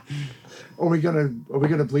 Oh, are we gonna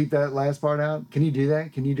bleep that last part out? Can you do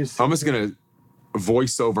that? Can you just? I'm just going to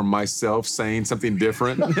voice over myself saying something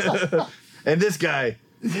different. and this guy,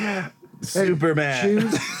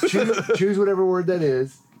 Superman. choose whatever word that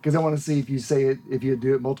is, because I want to see if you say it. If you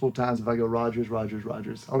do it multiple times, if I go Rogers, Rogers,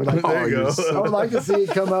 Rogers, I would like. There you you're go. I would like to see it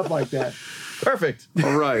come up like that. Perfect.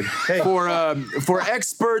 All right. For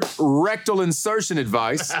expert rectal insertion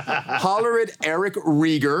advice, holler at Eric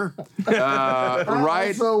Rieger. I Right.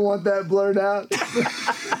 also want that blurred out.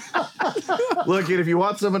 Look, and if you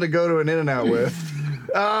want someone to go to an In-N-Out with,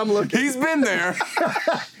 I'm looking. He's been there,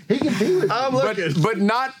 He can be with. I'm looking. but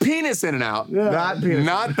not penis in and out. Not penis.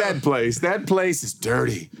 Not that place. That place is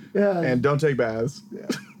dirty. Yeah. And don't take baths.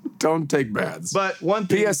 Don't take baths. But one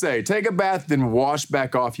thing. PSA, take a bath, then wash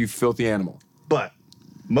back off, you filthy animal. But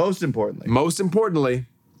most importantly, Most importantly,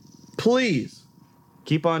 please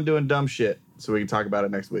keep on doing dumb shit so we can talk about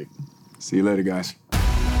it next week. see you later, guys.